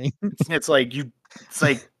happening. It's like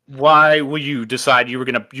why will you decide you were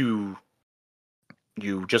gonna you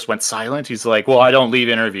just went silent? He's like, well, I don't leave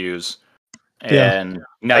interviews, and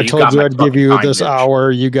now I told you I'd give you this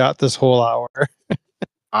hour. You got this whole hour.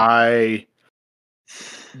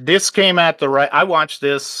 This came at the right. I watched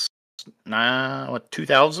this.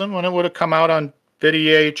 2000 when it would have come out on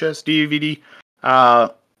VHS, DVD.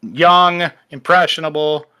 Young,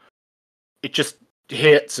 impressionable. It just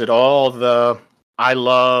hits at all the. I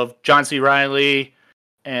love John C. Reilly,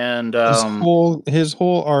 and his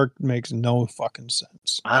whole arc makes no fucking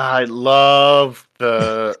sense. I love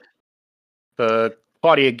the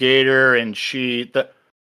Claudia Gator, and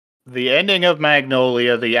the ending of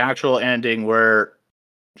Magnolia, the actual ending where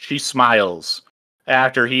she smiles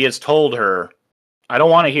after he has told her, I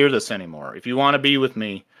don't want to hear this anymore. If you want to be with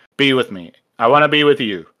me, be with me. I want to be with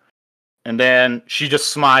you. And then she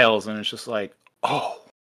just smiles, and it's just like, oh.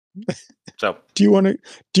 So do you want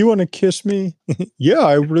to kiss me? Yeah,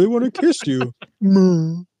 I really want to kiss you.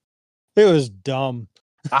 It was dumb.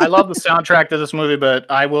 I love the soundtrack to this movie, but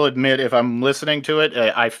I will admit, if I'm listening to it,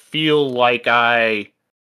 I feel like I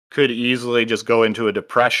could easily just go into a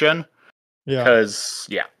depression. Yeah. Because,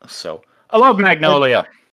 so I love Magnolia.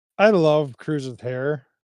 I love Cruise's hair.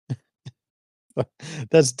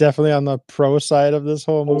 That's definitely on the pro side of this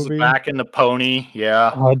whole movie. Back in the pony,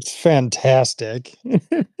 yeah. Oh, it's fantastic.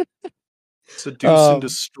 Seduce and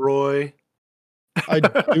destroy. I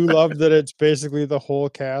do love that it's basically the whole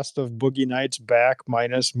cast of Boogie Nights back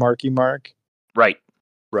minus Marky Mark. Right.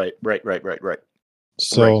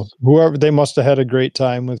 So whoever, they must have had a great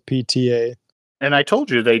time with PTA. And I told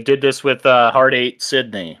you they did this with Hard 8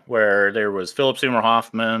 Sydney, where there was Philip Seymour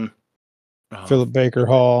Hoffman, Philip Baker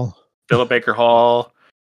Hall.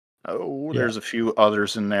 There's a few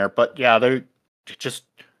others in there, but but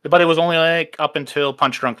it was only like up until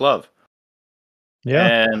Punch Drunk Love. Yeah.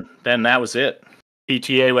 And then that was it.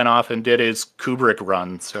 PTA went off and did his Kubrick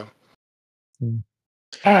run. So, all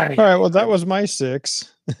right. Well, that was my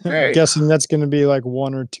 6. Hey. Guessing that's going to be like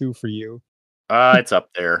 1 or 2 for you. It's up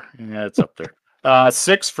there. Yeah, it's up there.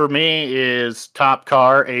 6 for me is Top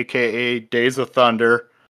Car, aka Days of Thunder.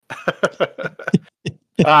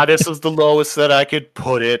 This is the lowest that I could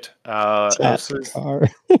put it.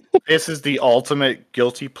 This is the ultimate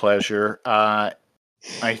guilty pleasure. I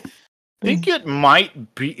think it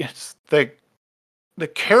might be the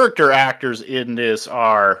character actors in this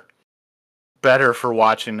are better for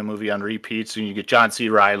watching the movie on repeat. So you get John C.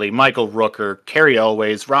 Reilly, Michael Rooker, Carrie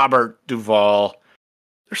Elways, Robert Duvall.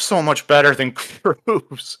 They're so much better than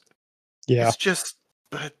Cruise. Yeah. It's just,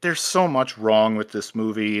 there's so much wrong with this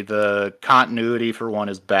movie. The continuity, for one,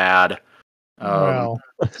 is bad. Wow.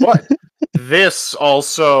 But this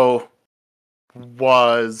also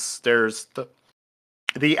there's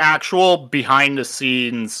the actual behind the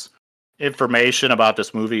scenes information about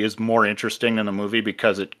this movie is more interesting than the movie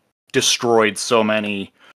because it destroyed so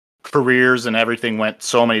many careers and everything went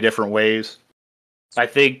so many different ways. I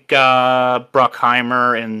think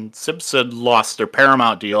Bruckheimer and Simpson lost their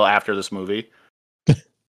Paramount deal after this movie.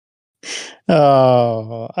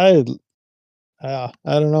 I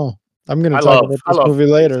don't know. I'm going to talk about this movie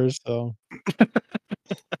later. So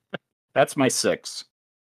that's my 6.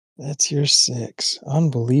 That's your 6.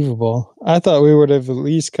 Unbelievable. I thought we would have at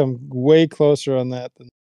least come way closer on that.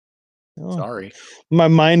 Sorry. My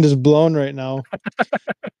mind is blown right now.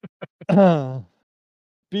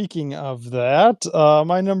 Speaking of that,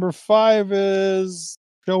 my number 5 is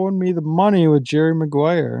Showing Me the Money with Jerry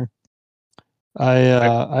Maguire.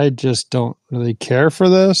 I just don't really care for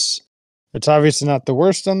this. It's obviously not the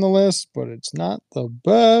worst on the list, but it's not the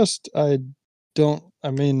best. I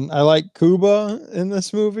like Cuba in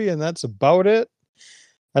this movie, and that's about it.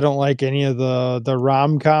 I don't like any of the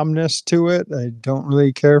rom-comness to it. I don't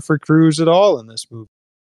really care for Cruise at all in this movie.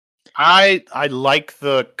 I like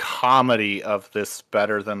the comedy of this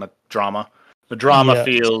better than the drama. The drama Yeah.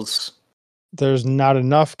 feels There's not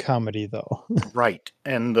enough comedy though. right,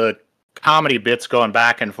 and the comedy bits going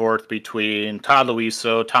back and forth between Todd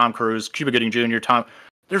Luiso, Tom Cruise, Cuba Gooding Jr.,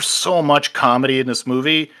 There's so much comedy in this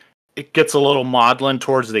movie. It gets a little maudlin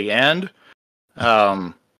towards the end.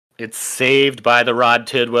 It's saved by the Rod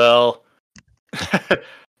Tidwell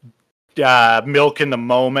milk in the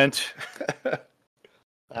moment.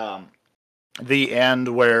 The end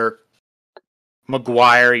where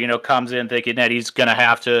McGuire, comes in thinking that he's going to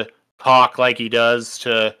have to talk like he does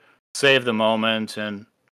to save the moment, and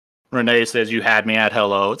Renee says, "You had me at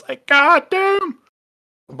hello." It's like, God damn!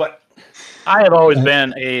 But I have always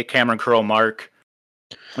been a Cameron Crowe mark,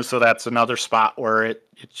 so that's another spot where it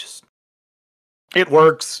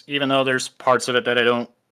works, even though there's parts of it that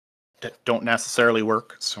don't necessarily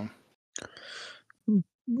work. So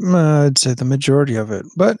I'd say the majority of it,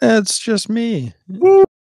 but it's just me.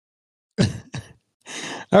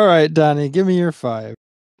 All right, Donnie, give me your 5.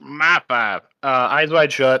 My 5. Eyes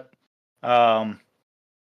Wide Shut. I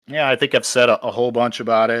think I've said a whole bunch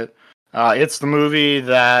about it. It's the movie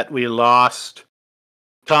that we lost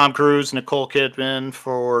Tom Cruise, Nicole Kidman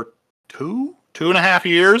for 2.5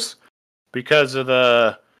 years because of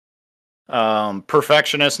the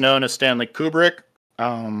perfectionist known as Stanley Kubrick.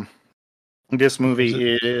 This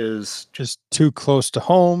movie is just too close to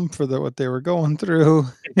home for what they were going through.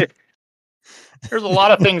 There's a lot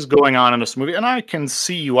of things going on in this movie, and I can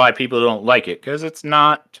see why people don't like it, because it's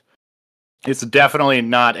definitely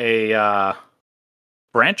not a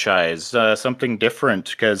franchise, something different,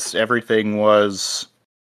 because everything was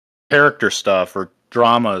character stuff or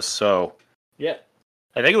dramas. So, yeah.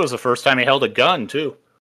 I think it was the first time he held a gun, too.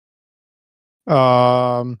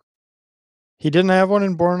 He didn't have one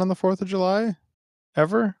in Born on the 4th of July?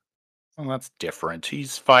 Ever? Well, that's different.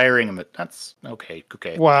 He's firing him at... That's... Okay.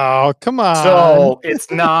 Wow, come on. So,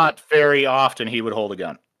 it's not very often he would hold a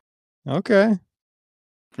gun. Okay.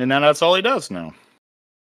 And then that's all he does now.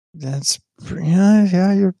 That's...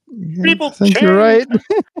 Yeah, People I think you're right.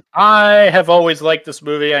 I have always liked this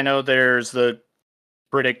movie. I know there's the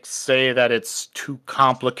critics say that it's too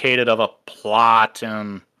complicated of a plot,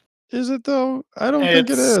 and... Is it, though? I don't think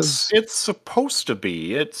it is. It's supposed to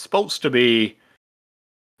be. It's supposed to be...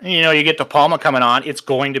 you get De Palma coming on. It's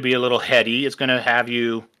going to be a little heady. It's going to have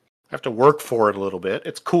you have to work for it a little bit.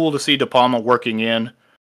 It's cool to see De Palma working in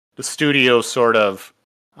the studio sort of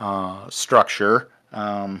structure.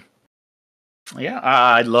 I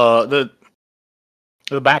love the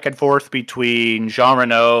back and forth between Jean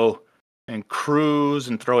Reno and Cruise,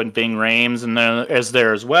 and throw in Ving Rhames in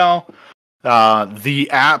there as well. The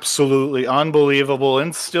absolutely unbelievable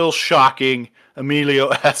and still shocking Emilio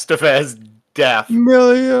Estevez death.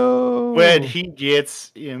 Emilio! When he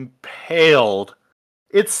gets impaled,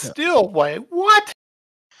 it's still like, what?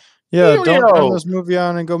 Yeah, Emilio! Don't turn this movie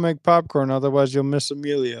on and go make popcorn, otherwise you'll miss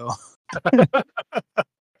Emilio.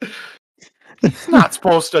 He's not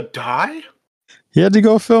supposed to die. He had to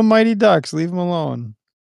go film Mighty Ducks. Leave him alone.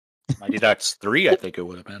 Mighty Ducks 3, I think it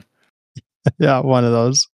would have been. Yeah, one of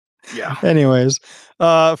those. Yeah. Anyways,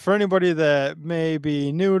 for anybody that may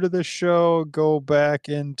be new to the show, go back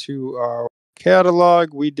into our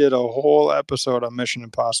catalog. We did a whole episode on Mission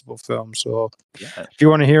Impossible films. So if you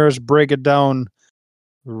want to hear us break it down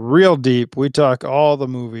real deep, we talk all the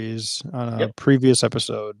movies on a previous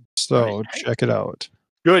episode. So check it out.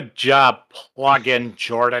 Good job plugging,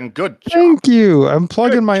 Jordan. Good job. Thank you. I'm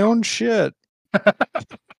plugging my own shit.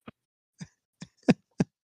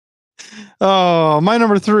 Oh, my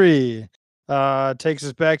number 3 takes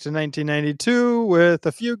us back to 1992 with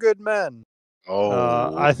A Few Good Men.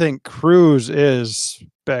 I think Cruise is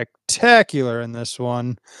spectacular in this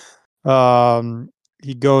one.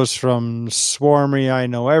 He goes from swarmy, I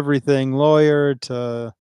know everything lawyer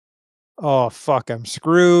to, oh, fuck, I'm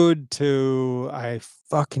screwed, to I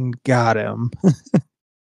fucking got him.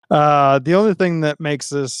 The only thing that makes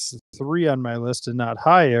this 3 on my list and not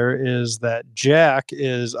higher is that Jack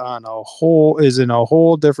is in a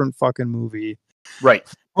whole different fucking movie. Right.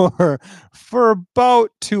 For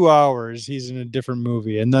about 2 hours, he's in a different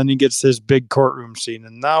movie, and then he gets this big courtroom scene,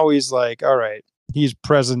 and now he's like, all right, he's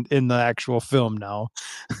present in the actual film now.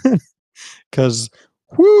 Because,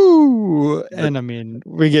 whoo! And I mean,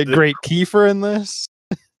 we get great Kiefer in this.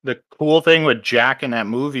 The cool thing with Jack in that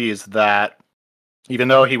movie is that even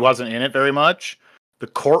though he wasn't in it very much, the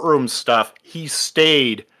courtroom stuff, he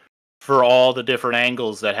stayed for all the different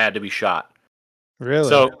angles that had to be shot. Really?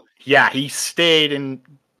 So, yeah, he stayed and,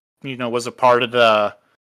 was a part of the,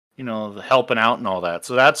 the helping out and all that.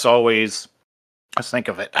 So that's always, I think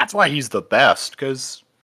of it. That's why he's the best, because,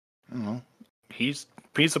 he's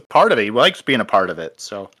a part of it. He likes being a part of it.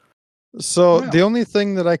 So So Wow. the only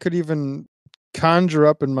thing that I could even conjure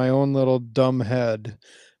up in my own little dumb head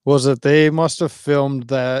was that they must have filmed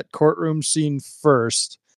that courtroom scene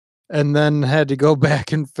first and then had to go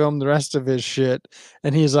back and film the rest of his shit.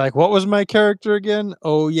 And he's like, "What was my character again?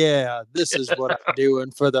 Oh yeah, this is what I'm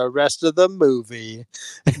doing for the rest of the movie."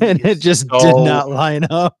 And it just did So- not line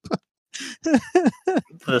up.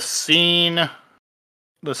 The scene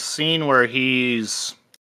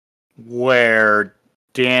where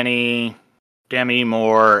Demi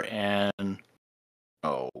Moore and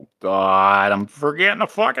oh god, I'm forgetting the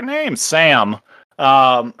fucking name. Sam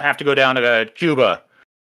have to go down to Cuba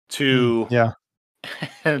to Yeah.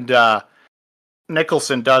 and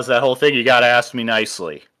Nicholson does that whole thing. You got to ask me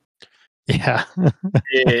nicely. Yeah.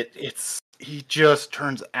 He just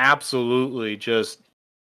turns absolutely just.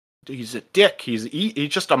 He's a dick. He's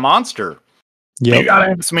just a monster. You Yep.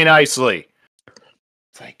 gotta ask me nicely.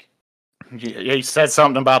 It's like he said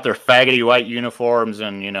something about their faggoty white uniforms,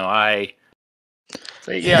 and I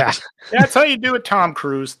say, yeah, that's how you do it, Tom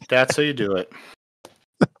Cruise. That's how you do it.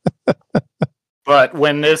 But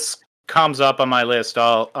when this comes up on my list,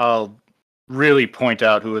 I'll really point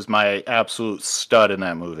out who is my absolute stud in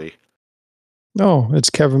that movie. No, it's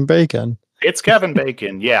Kevin Bacon. It's Kevin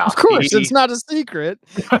Bacon. Yeah, Of course, it's not a secret.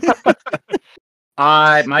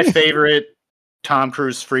 My favorite Tom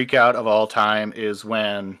Cruise freak out of all time is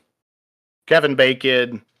when Kevin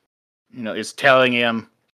Bacon, is telling him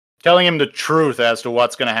the truth as to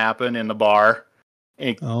what's going to happen in the bar,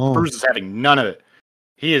 and Cruise is having none of it.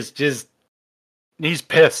 He's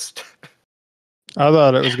pissed. I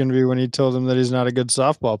thought it was going to be when he told him that he's not a good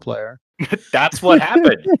softball player. That's what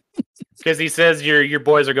happened. Because he says your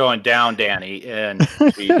boys are going down, Danny, and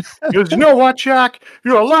he goes, "You know what, Jack?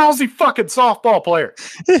 You're a lousy fucking softball player."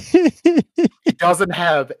 He doesn't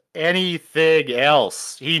have anything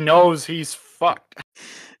else. He knows he's fucked.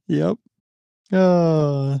 Yep.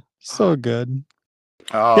 Oh, so good.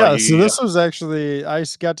 Oh, yeah, so this was actually, I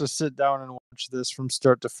got to sit down and watch this from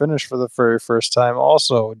start to finish for the very first time,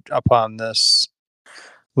 also upon this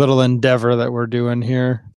little endeavor that we're doing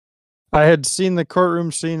here. I had seen the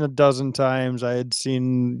courtroom scene a dozen times. I had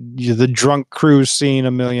seen the drunk cruise scene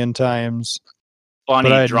a million times. Funny,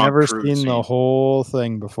 but I had drunk never cruise seen scene. the whole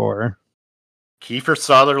thing before. Kiefer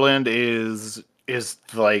Sutherland is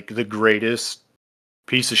like the greatest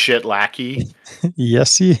piece of shit lackey.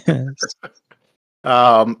 Yes, he is.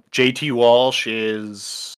 JT Walsh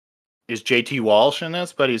is JT Walsh in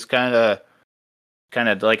this, but he's kind of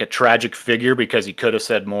like a tragic figure because he could have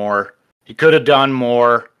said more. He could have done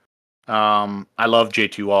more. I love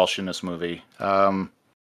JT Walsh in this movie.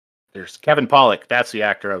 There's Kevin Pollak. That's the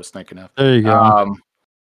actor I was thinking of. There you go.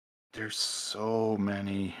 There's so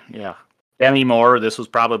many. Yeah. Demi Moore, this was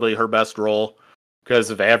probably her best role because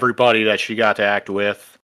of everybody that she got to act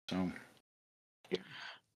with. So.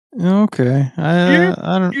 Okay. I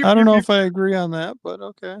don't know if I agree on that, but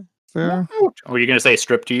okay. Fair. Were you going to say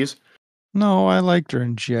striptease? No, I liked her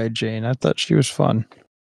in G.I. Jane. I thought she was fun.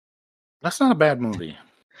 That's not a bad movie.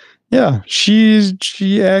 Yeah,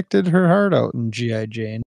 she acted her heart out in G.I.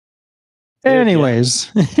 Jane.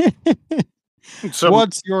 Anyways, So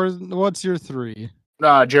what's your three?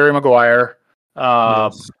 Jerry Maguire.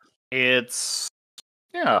 Yes. It's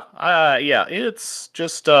it's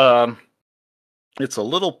just it's a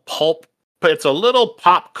little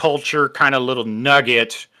pop culture kind of little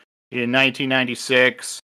nugget in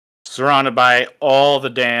 1996, surrounded by all the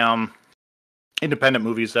damn independent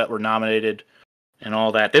movies that were nominated and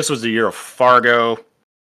all that. This was the year of Fargo.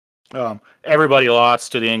 Everybody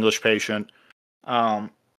Lost to the English Patient.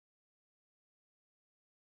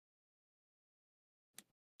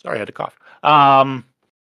 Sorry, I had to cough.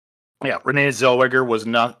 Renee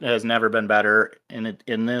Zellweger has never been better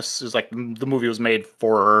in this. Is like the movie was made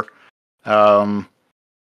for her.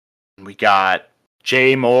 We got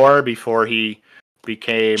Jay Moore before he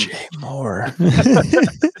became Jay Moore.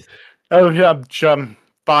 I'm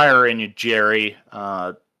firing you, Jerry.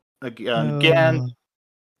 Again,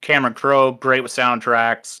 Cameron Crowe, great with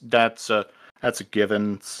soundtracks. That's a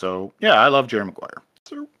given. So yeah, I love Jerry Maguire.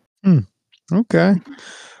 So. Okay.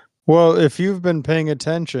 Well, if you've been paying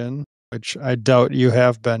attention, which I doubt you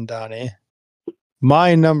have been, Donnie,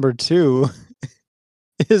 my number 2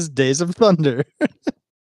 is Days of Thunder.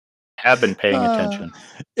 Have been paying attention.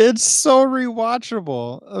 It's so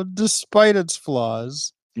rewatchable, despite its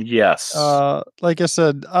flaws. Yes. Like I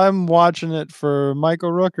said, I'm watching it for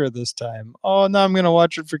Michael Rooker this time. Oh, now I'm gonna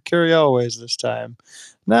watch it for Carrie Elways this time.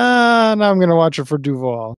 Now I'm gonna watch it for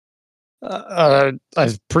Duvall. I'm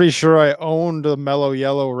pretty sure I owned a Mellow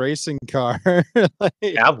Yellow racing car.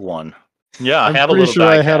 Have one. Yeah, I I'm have a pretty little sure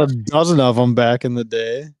I had a diecast. dozen of them back in the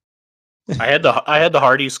day. I had the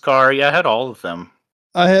Hardy's car. Yeah, I had all of them.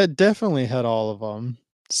 I had definitely had all of them.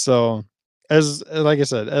 So, like I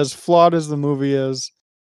said, as flawed as the movie is,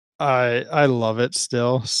 I love it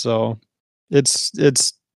still. So, it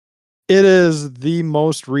is the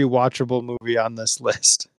most rewatchable movie on this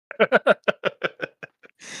list. It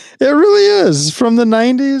really is. From the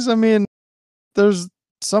 90s, I mean, there's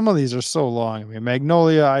some of these are so long. I mean,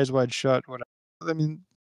 Magnolia, Eyes Wide Shut, whatever. I mean,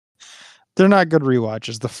 they're not good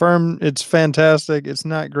rewatches. The Firm, it's fantastic. It's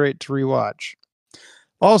not great to rewatch.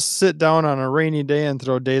 I'll sit down on a rainy day and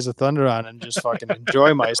throw Days of Thunder on and just fucking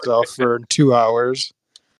enjoy myself for 2 hours.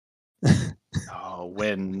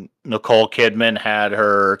 When Nicole Kidman had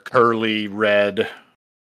her curly red,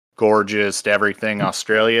 gorgeous everything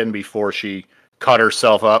Australian before she cut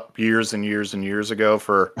herself up years and years and years ago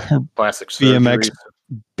for plastic surgery.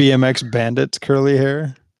 BMX Bandit's curly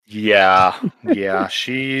hair. Yeah.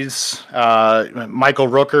 She's Michael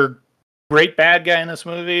Rooker, great bad guy in this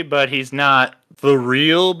movie, but he's not the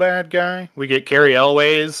real bad guy. We get Carrie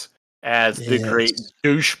Elways as the great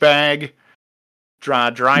douchebag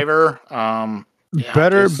driver.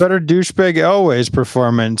 Better douchebag Elways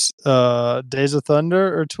performance. Days of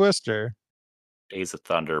Thunder or Twister? Days of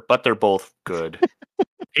Thunder, but they're both good.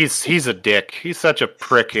 He's a dick. He's such a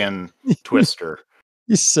prick in Twister.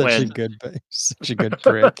 He's such a good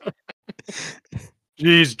prick.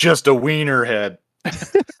 He's just a wiener head.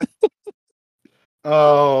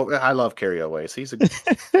 Oh, I love Carrie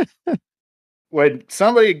Elways. When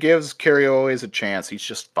somebody gives Carrie Elways a chance, he's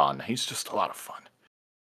just fun. He's just a lot of fun.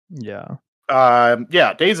 Yeah.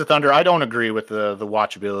 Days of Thunder. I don't agree with the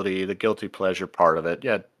watchability, the guilty pleasure part of it.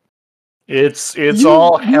 Yeah, it's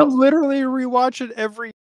all. You literally rewatch it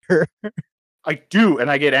every year. I do,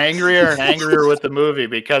 and I get angrier and angrier with the movie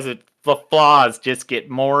because the flaws just get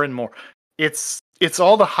more and more. It's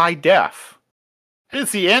all the high def. I didn't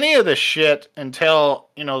see any of this shit until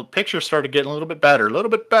pictures started getting a little bit better,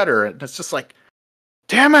 and it's just like,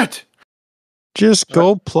 damn it. Just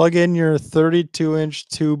go plug in your 32-inch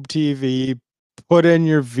tube TV, put in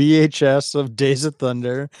your VHS of Days of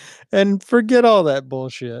Thunder, and forget all that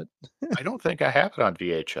bullshit. I don't think I have it on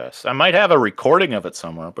VHS. I might have a recording of it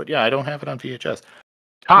somewhere, but yeah, I don't have it on VHS.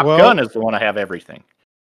 Top Gun is the one I have everything.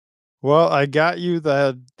 Well, I got you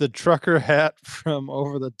the trucker hat from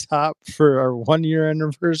Over the Top for our 1-year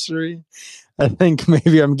anniversary. I think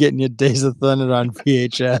maybe I'm getting you Days of Thunder on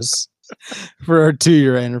VHS for our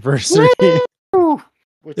 2-year anniversary.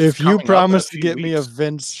 If you promise to get me a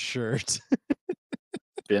Vince shirt.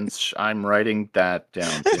 Vince, I'm writing that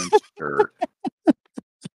down. Vince shirt.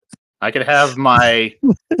 I could have my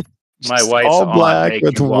wife's all black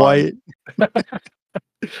with white.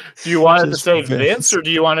 Do you want it to say Vince or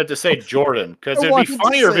do you want it to say Jordan? Because it'd be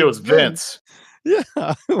funnier if it was Vince. Yeah,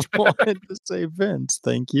 I wanted to say Vince.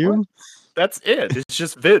 Thank you. What? That's it. It's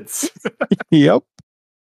just Vince. Yep.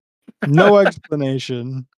 No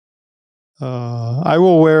explanation. I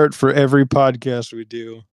will wear it for every podcast we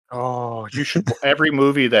do. Oh, you should. Every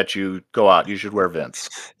movie that you go out, you should wear Vince.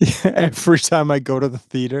 Every time I go to the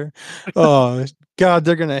theater. Oh, God,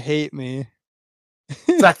 they're going to hate me.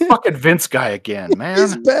 It's that fucking Vince guy again, man.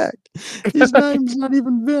 He's back. His name's not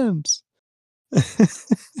even Vince.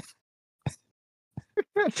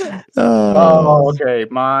 Okay.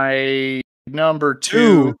 My number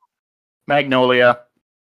 2, Magnolia.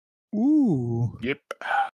 Ooh. Yep.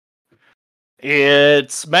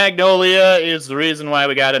 It's Magnolia is the reason why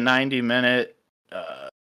we got a 90-minute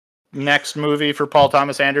next movie for Paul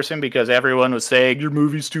Thomas Anderson, because everyone was saying, your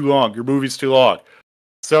movie's too long.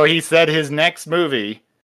 So he said his next movie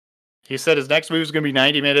is going to be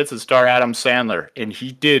 90 minutes and star Adam Sandler, and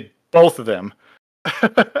he did both of them.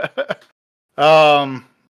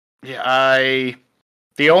 The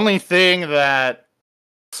only thing that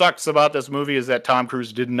sucks about this movie is that Tom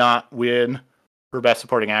Cruise did not win for Best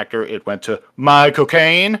Supporting Actor. It went to Michael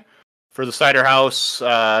Caine for The Cider House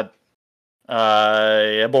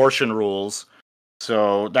Abortion Rules.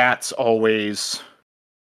 So that's always...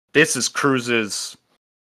 This is Cruise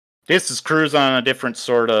on a different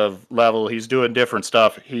sort of level. He's doing different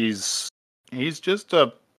stuff. He's just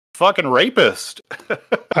a fucking rapist.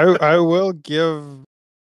 I will give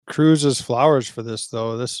Cruise his flowers for this,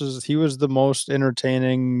 though. He was the most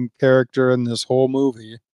entertaining character in this whole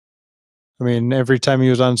movie. I mean, every time he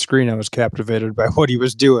was on screen, I was captivated by what he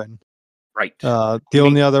was doing. Right. The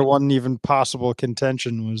only other one even possible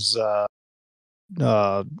contention was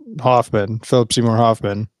Hoffman, Philip Seymour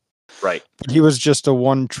Hoffman. Right. But he was just a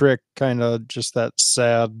one-trick kind of just that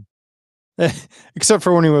sad, except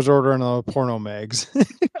for when he was ordering the porno mags,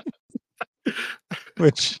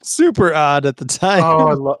 which super odd at the time. Oh,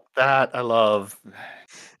 I love that. I love.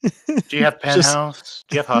 Do you have Penthouse?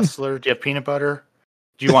 Do you have Hustler? Do you have Peanut Butter?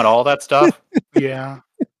 Do you want all that stuff? Yeah.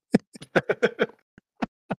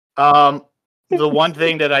 The one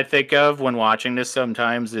thing that I think of when watching this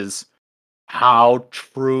sometimes is how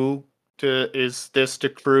true is this to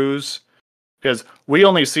Cruise? Because we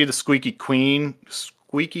only see the squeaky clean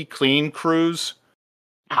Cruise.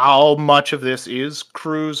 How much of this is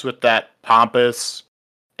Cruise with that pompous,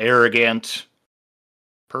 arrogant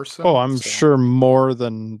person? Oh, I'm sure more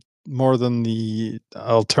than the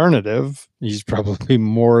alternative. He's probably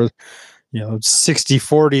more,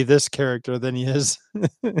 60-40 this character than he is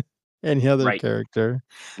any other character.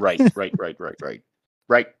 Right.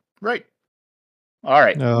 All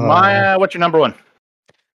right. What's your number one?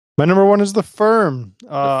 My number one is The Firm.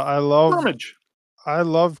 I love Firmage. I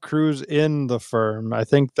love Cruise in The Firm. I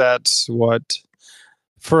think that's what,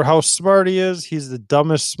 for how smart he is, he's the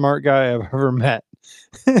dumbest smart guy I've ever met.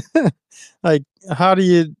 Like, how do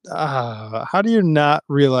you not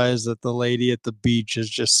realize that the lady at the beach is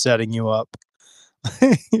just setting you up?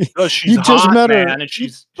 She's hot, just met her, man, and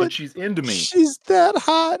she's into me. She's that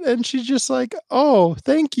hot, and she's just like, "Oh,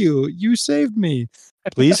 thank you, you saved me.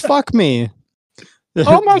 Please fuck me."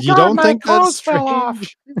 Oh my god! You don't think clothes that's fell off?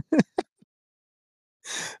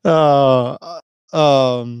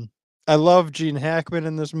 I love Gene Hackman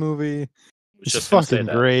in this movie. He's fucking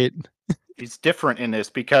great. He's different in this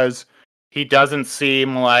because he doesn't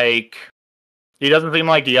seem like the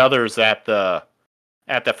others at the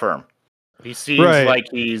firm. He seems like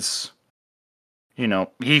he's,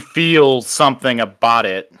 he feels something about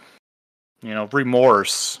it,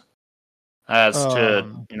 remorse as to,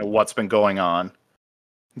 what's been going on.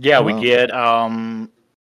 Yeah, we get,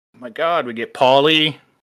 we get Paulie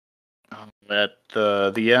at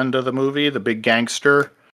the end of the movie, the big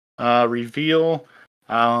gangster reveal.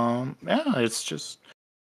 It's just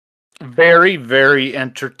very, very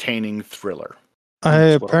entertaining thriller. I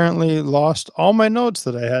apparently lost all my notes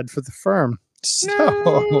that I had for The Firm.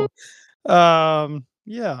 So,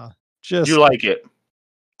 yeah, just you like it.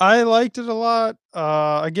 I liked it a lot.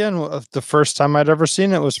 Again, the first time I'd ever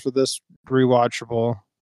seen it was for this rewatchable,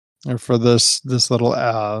 or for this little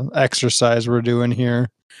exercise we're doing here.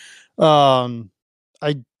 I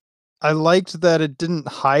liked that it didn't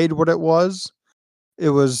hide what it was. It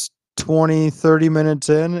was 20-30 minutes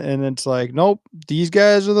in, and it's like, nope, these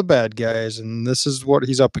guys are the bad guys, and this is what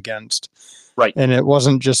he's up against. Right. And it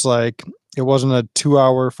wasn't just like, it wasn't a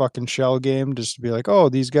 2-hour fucking shell game just to be like, oh,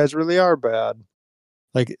 these guys really are bad.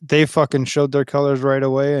 Like, they fucking showed their colors right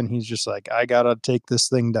away, and he's just like, I gotta take this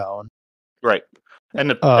thing down. Right. And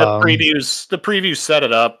the previews set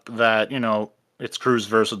it up that, it's Cruise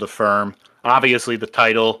versus The Firm. Obviously, the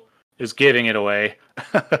title is giving it away.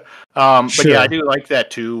 But yeah, I do like that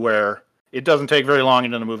too, where it doesn't take very long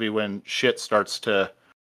into the movie when shit starts to.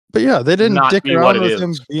 But yeah, they didn't dick around with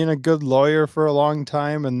him being a good lawyer for a long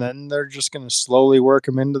time, and then they're just going to slowly work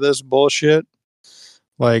him into this bullshit.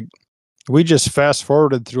 Like, we just fast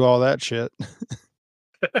forwarded through all that shit.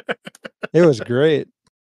 It was great.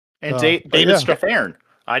 And David Strathairn.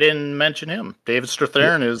 I didn't mention him. David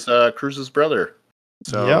Strathairn is Cruise's brother.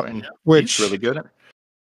 So, which he's really good at it.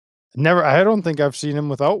 I don't think I've seen him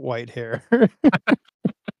without white hair.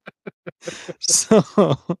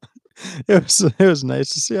 So it was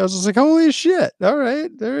nice to see. I was just like, holy shit. All right,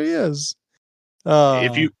 there he is.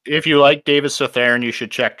 If you like David Strathairn, you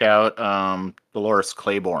should check out Dolores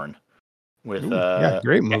Claiborne with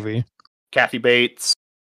great movie. Kathy Bates,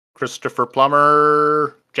 Christopher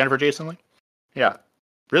Plummer, Jennifer Jason Leigh. Yeah.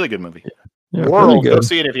 Really good movie. Yeah, World, really good. Go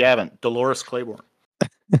see it if you haven't. Dolores Claiborne.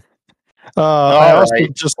 I also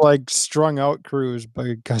just like strung out Cruise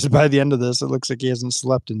because by the end of this, it looks like he hasn't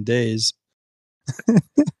slept in days.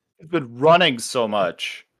 He's been running so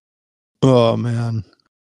much. Oh man,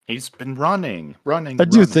 he's been running. I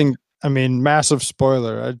do think. I mean, massive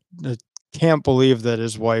spoiler. I can't believe that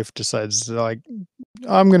his wife decides to, like,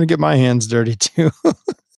 I'm gonna get my hands dirty too.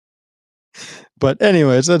 But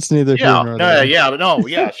anyways, that's neither here nor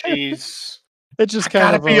there. She's. It's just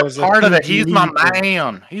kind of be a part of it. He's my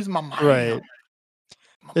man. He's my man. Right.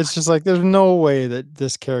 It's just like, there's no way that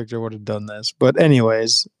this character would have done this. But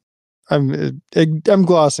anyways, I'm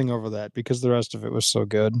glossing over that because the rest of it was so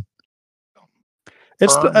good.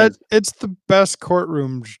 It's the best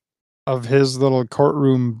courtroom of his little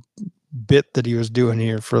courtroom bit that he was doing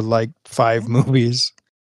here for like 5 movies.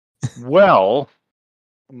 Well,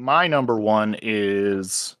 my number one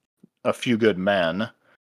is A Few Good Men.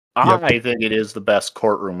 Yep. I think it is the best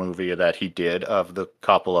courtroom movie that he did of the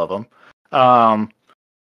couple of them.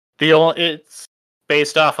 It's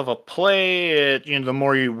based off of a play. The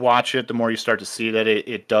more you watch it, the more you start to see that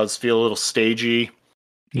it does feel a little stagey.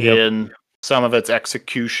 in some of its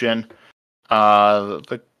execution.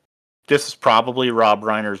 This is probably Rob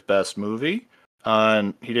Reiner's best movie,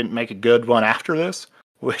 and he didn't make a good one after this,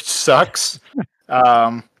 which sucks.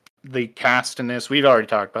 The cast in this, we've already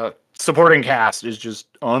talked about. Supporting cast is just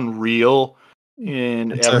unreal.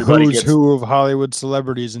 And it's a who's who of Hollywood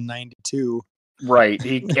celebrities in '92. Right.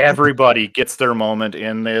 Everybody gets their moment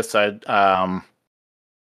in this. The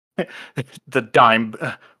dime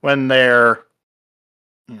when they're,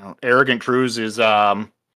 Arrogant Cruz is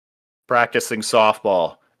practicing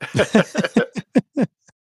softball.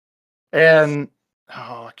 And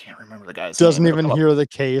I can't remember the guy's doesn't name. even hear the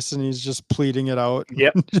case, and he's just pleading it out.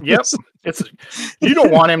 Yep. It's you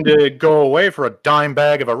don't want him to go away for a dime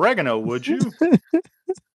bag of oregano, would you?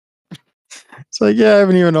 It's like, I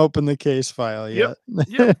haven't even opened the case file yet.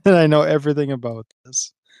 Yep. And I know everything about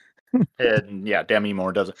this. And Demi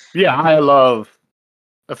Moore does it. Yeah, I love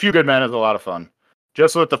A Few Good Men is a lot of fun.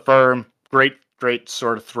 Just with the Firm, great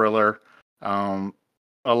sort of thriller. A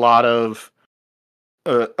lot of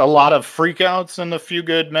freakouts in A Few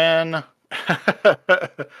Good Men.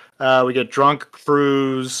 We get Drunk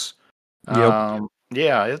Cruise. Yep.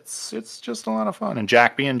 It's just a lot of fun. And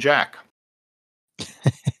Jack being Jack.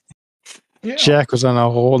 Yeah. Jack was on a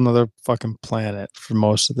whole nother fucking planet for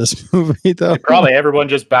most of this movie, though. Probably everyone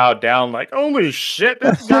just bowed down like, holy shit,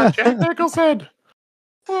 this got Jack Nicholson.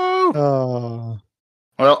 Whoa.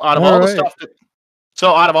 Well, out of all the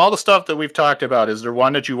stuff that we've talked about, is there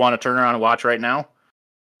one that you want to turn around and watch right now?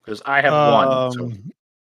 Because I have one. So.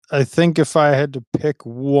 I think if I had to pick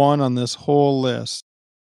one on this whole list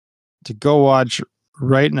to go watch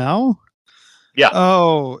right now,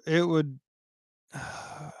 it would.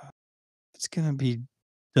 It's gonna be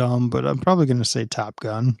dumb, but I'm probably gonna say Top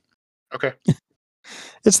Gun. Okay.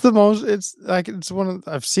 It's one of.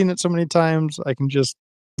 I've seen it so many times. I can just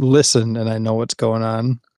listen and I know what's going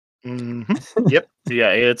on. Mm-hmm. Yep. Yeah,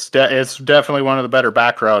 it's definitely one of the better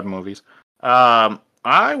background movies. I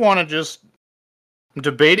want to just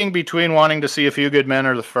debating between wanting to see A Few Good Men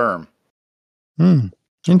or The Firm.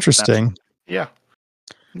 Interesting. Yeah.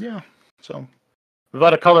 So, a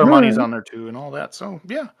lot of color money's on there too, and all that. So,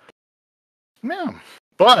 yeah.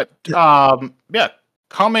 But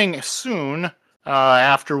coming soon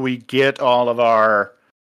after we get all of our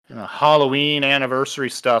Halloween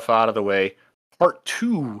anniversary stuff out of the way, part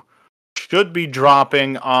 2 should be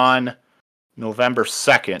dropping on November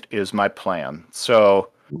 2nd is my plan.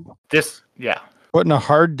 So putting a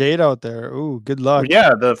hard date out there. Ooh, good luck.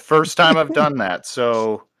 Yeah, the first time I've done that.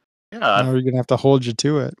 So now we're gonna have to hold you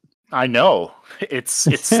to it. I know it's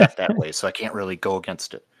set that way, so I can't really go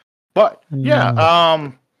against it. But this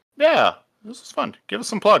is fun. Give us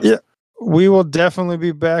some plugs. Yeah, we will definitely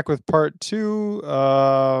be back with part 2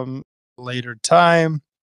 later time.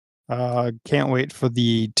 Can't wait for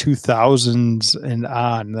the 2000s and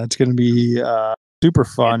on. That's going to be super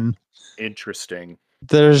fun. Interesting.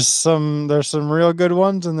 There's some real good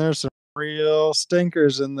ones, and there's some real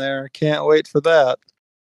stinkers in there. Can't wait for that.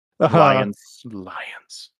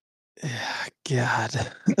 Lions.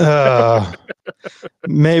 God.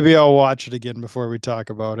 Maybe I'll watch it again before we talk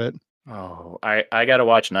about it. Oh, I got to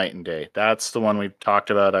watch Night and Day. That's the one we've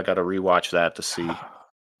talked about. I got to rewatch that to see.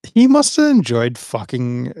 He must have enjoyed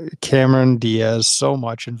fucking Cameron Diaz so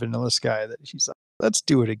much in Vanilla Sky that he's like, let's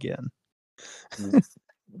do it again.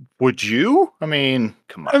 Would you? I mean,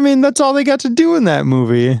 come on. I mean, that's all they got to do in that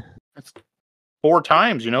movie. That's 4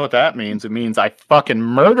 times. You know what that means? It means I fucking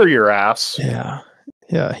murder your ass. Yeah,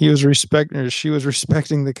 she was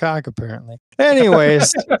respecting the cock, apparently.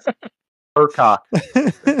 Anyways. Her cock.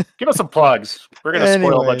 Give us some plugs. We're going to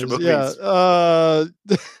spoil a bunch of movies.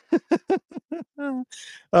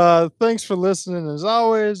 Thanks for listening, as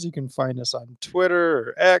always. You can find us on Twitter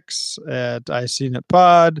or X at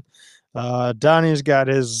ISeenItPod. Donnie's got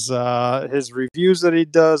his reviews that he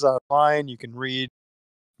does online. You can read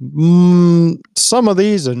some of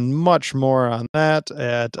these and much more on that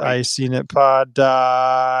at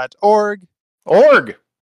ISeenItPod.org.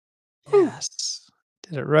 Yes,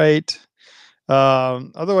 did it right.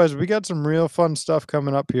 Otherwise, we got some real fun stuff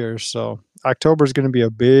coming up here. So October is going to be a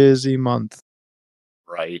busy month.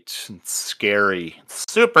 Right. It's scary.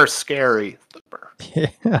 It's super scary.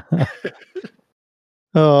 Yeah.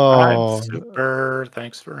 Oh, I'm super.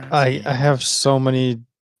 Thanks for asking. I have so many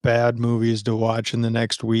bad movies to watch in the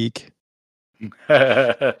next week.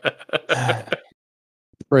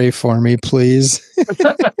 Pray for me, please.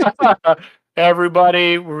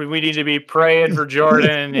 Everybody, we need to be praying for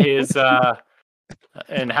Jordan,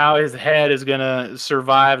 and how his head is going to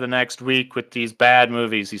survive the next week with these bad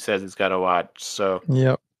movies he says he's got to watch. So,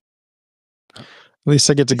 yep. At least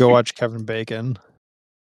I get to go watch Kevin Bacon.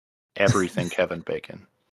 everything Kevin Bacon.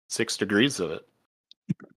 6 degrees of it.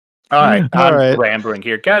 All right, I'm rambling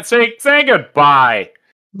here. God, say goodbye.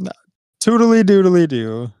 Toodly doodly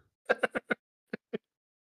doo.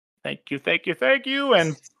 Thank you,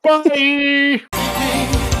 and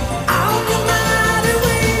bye.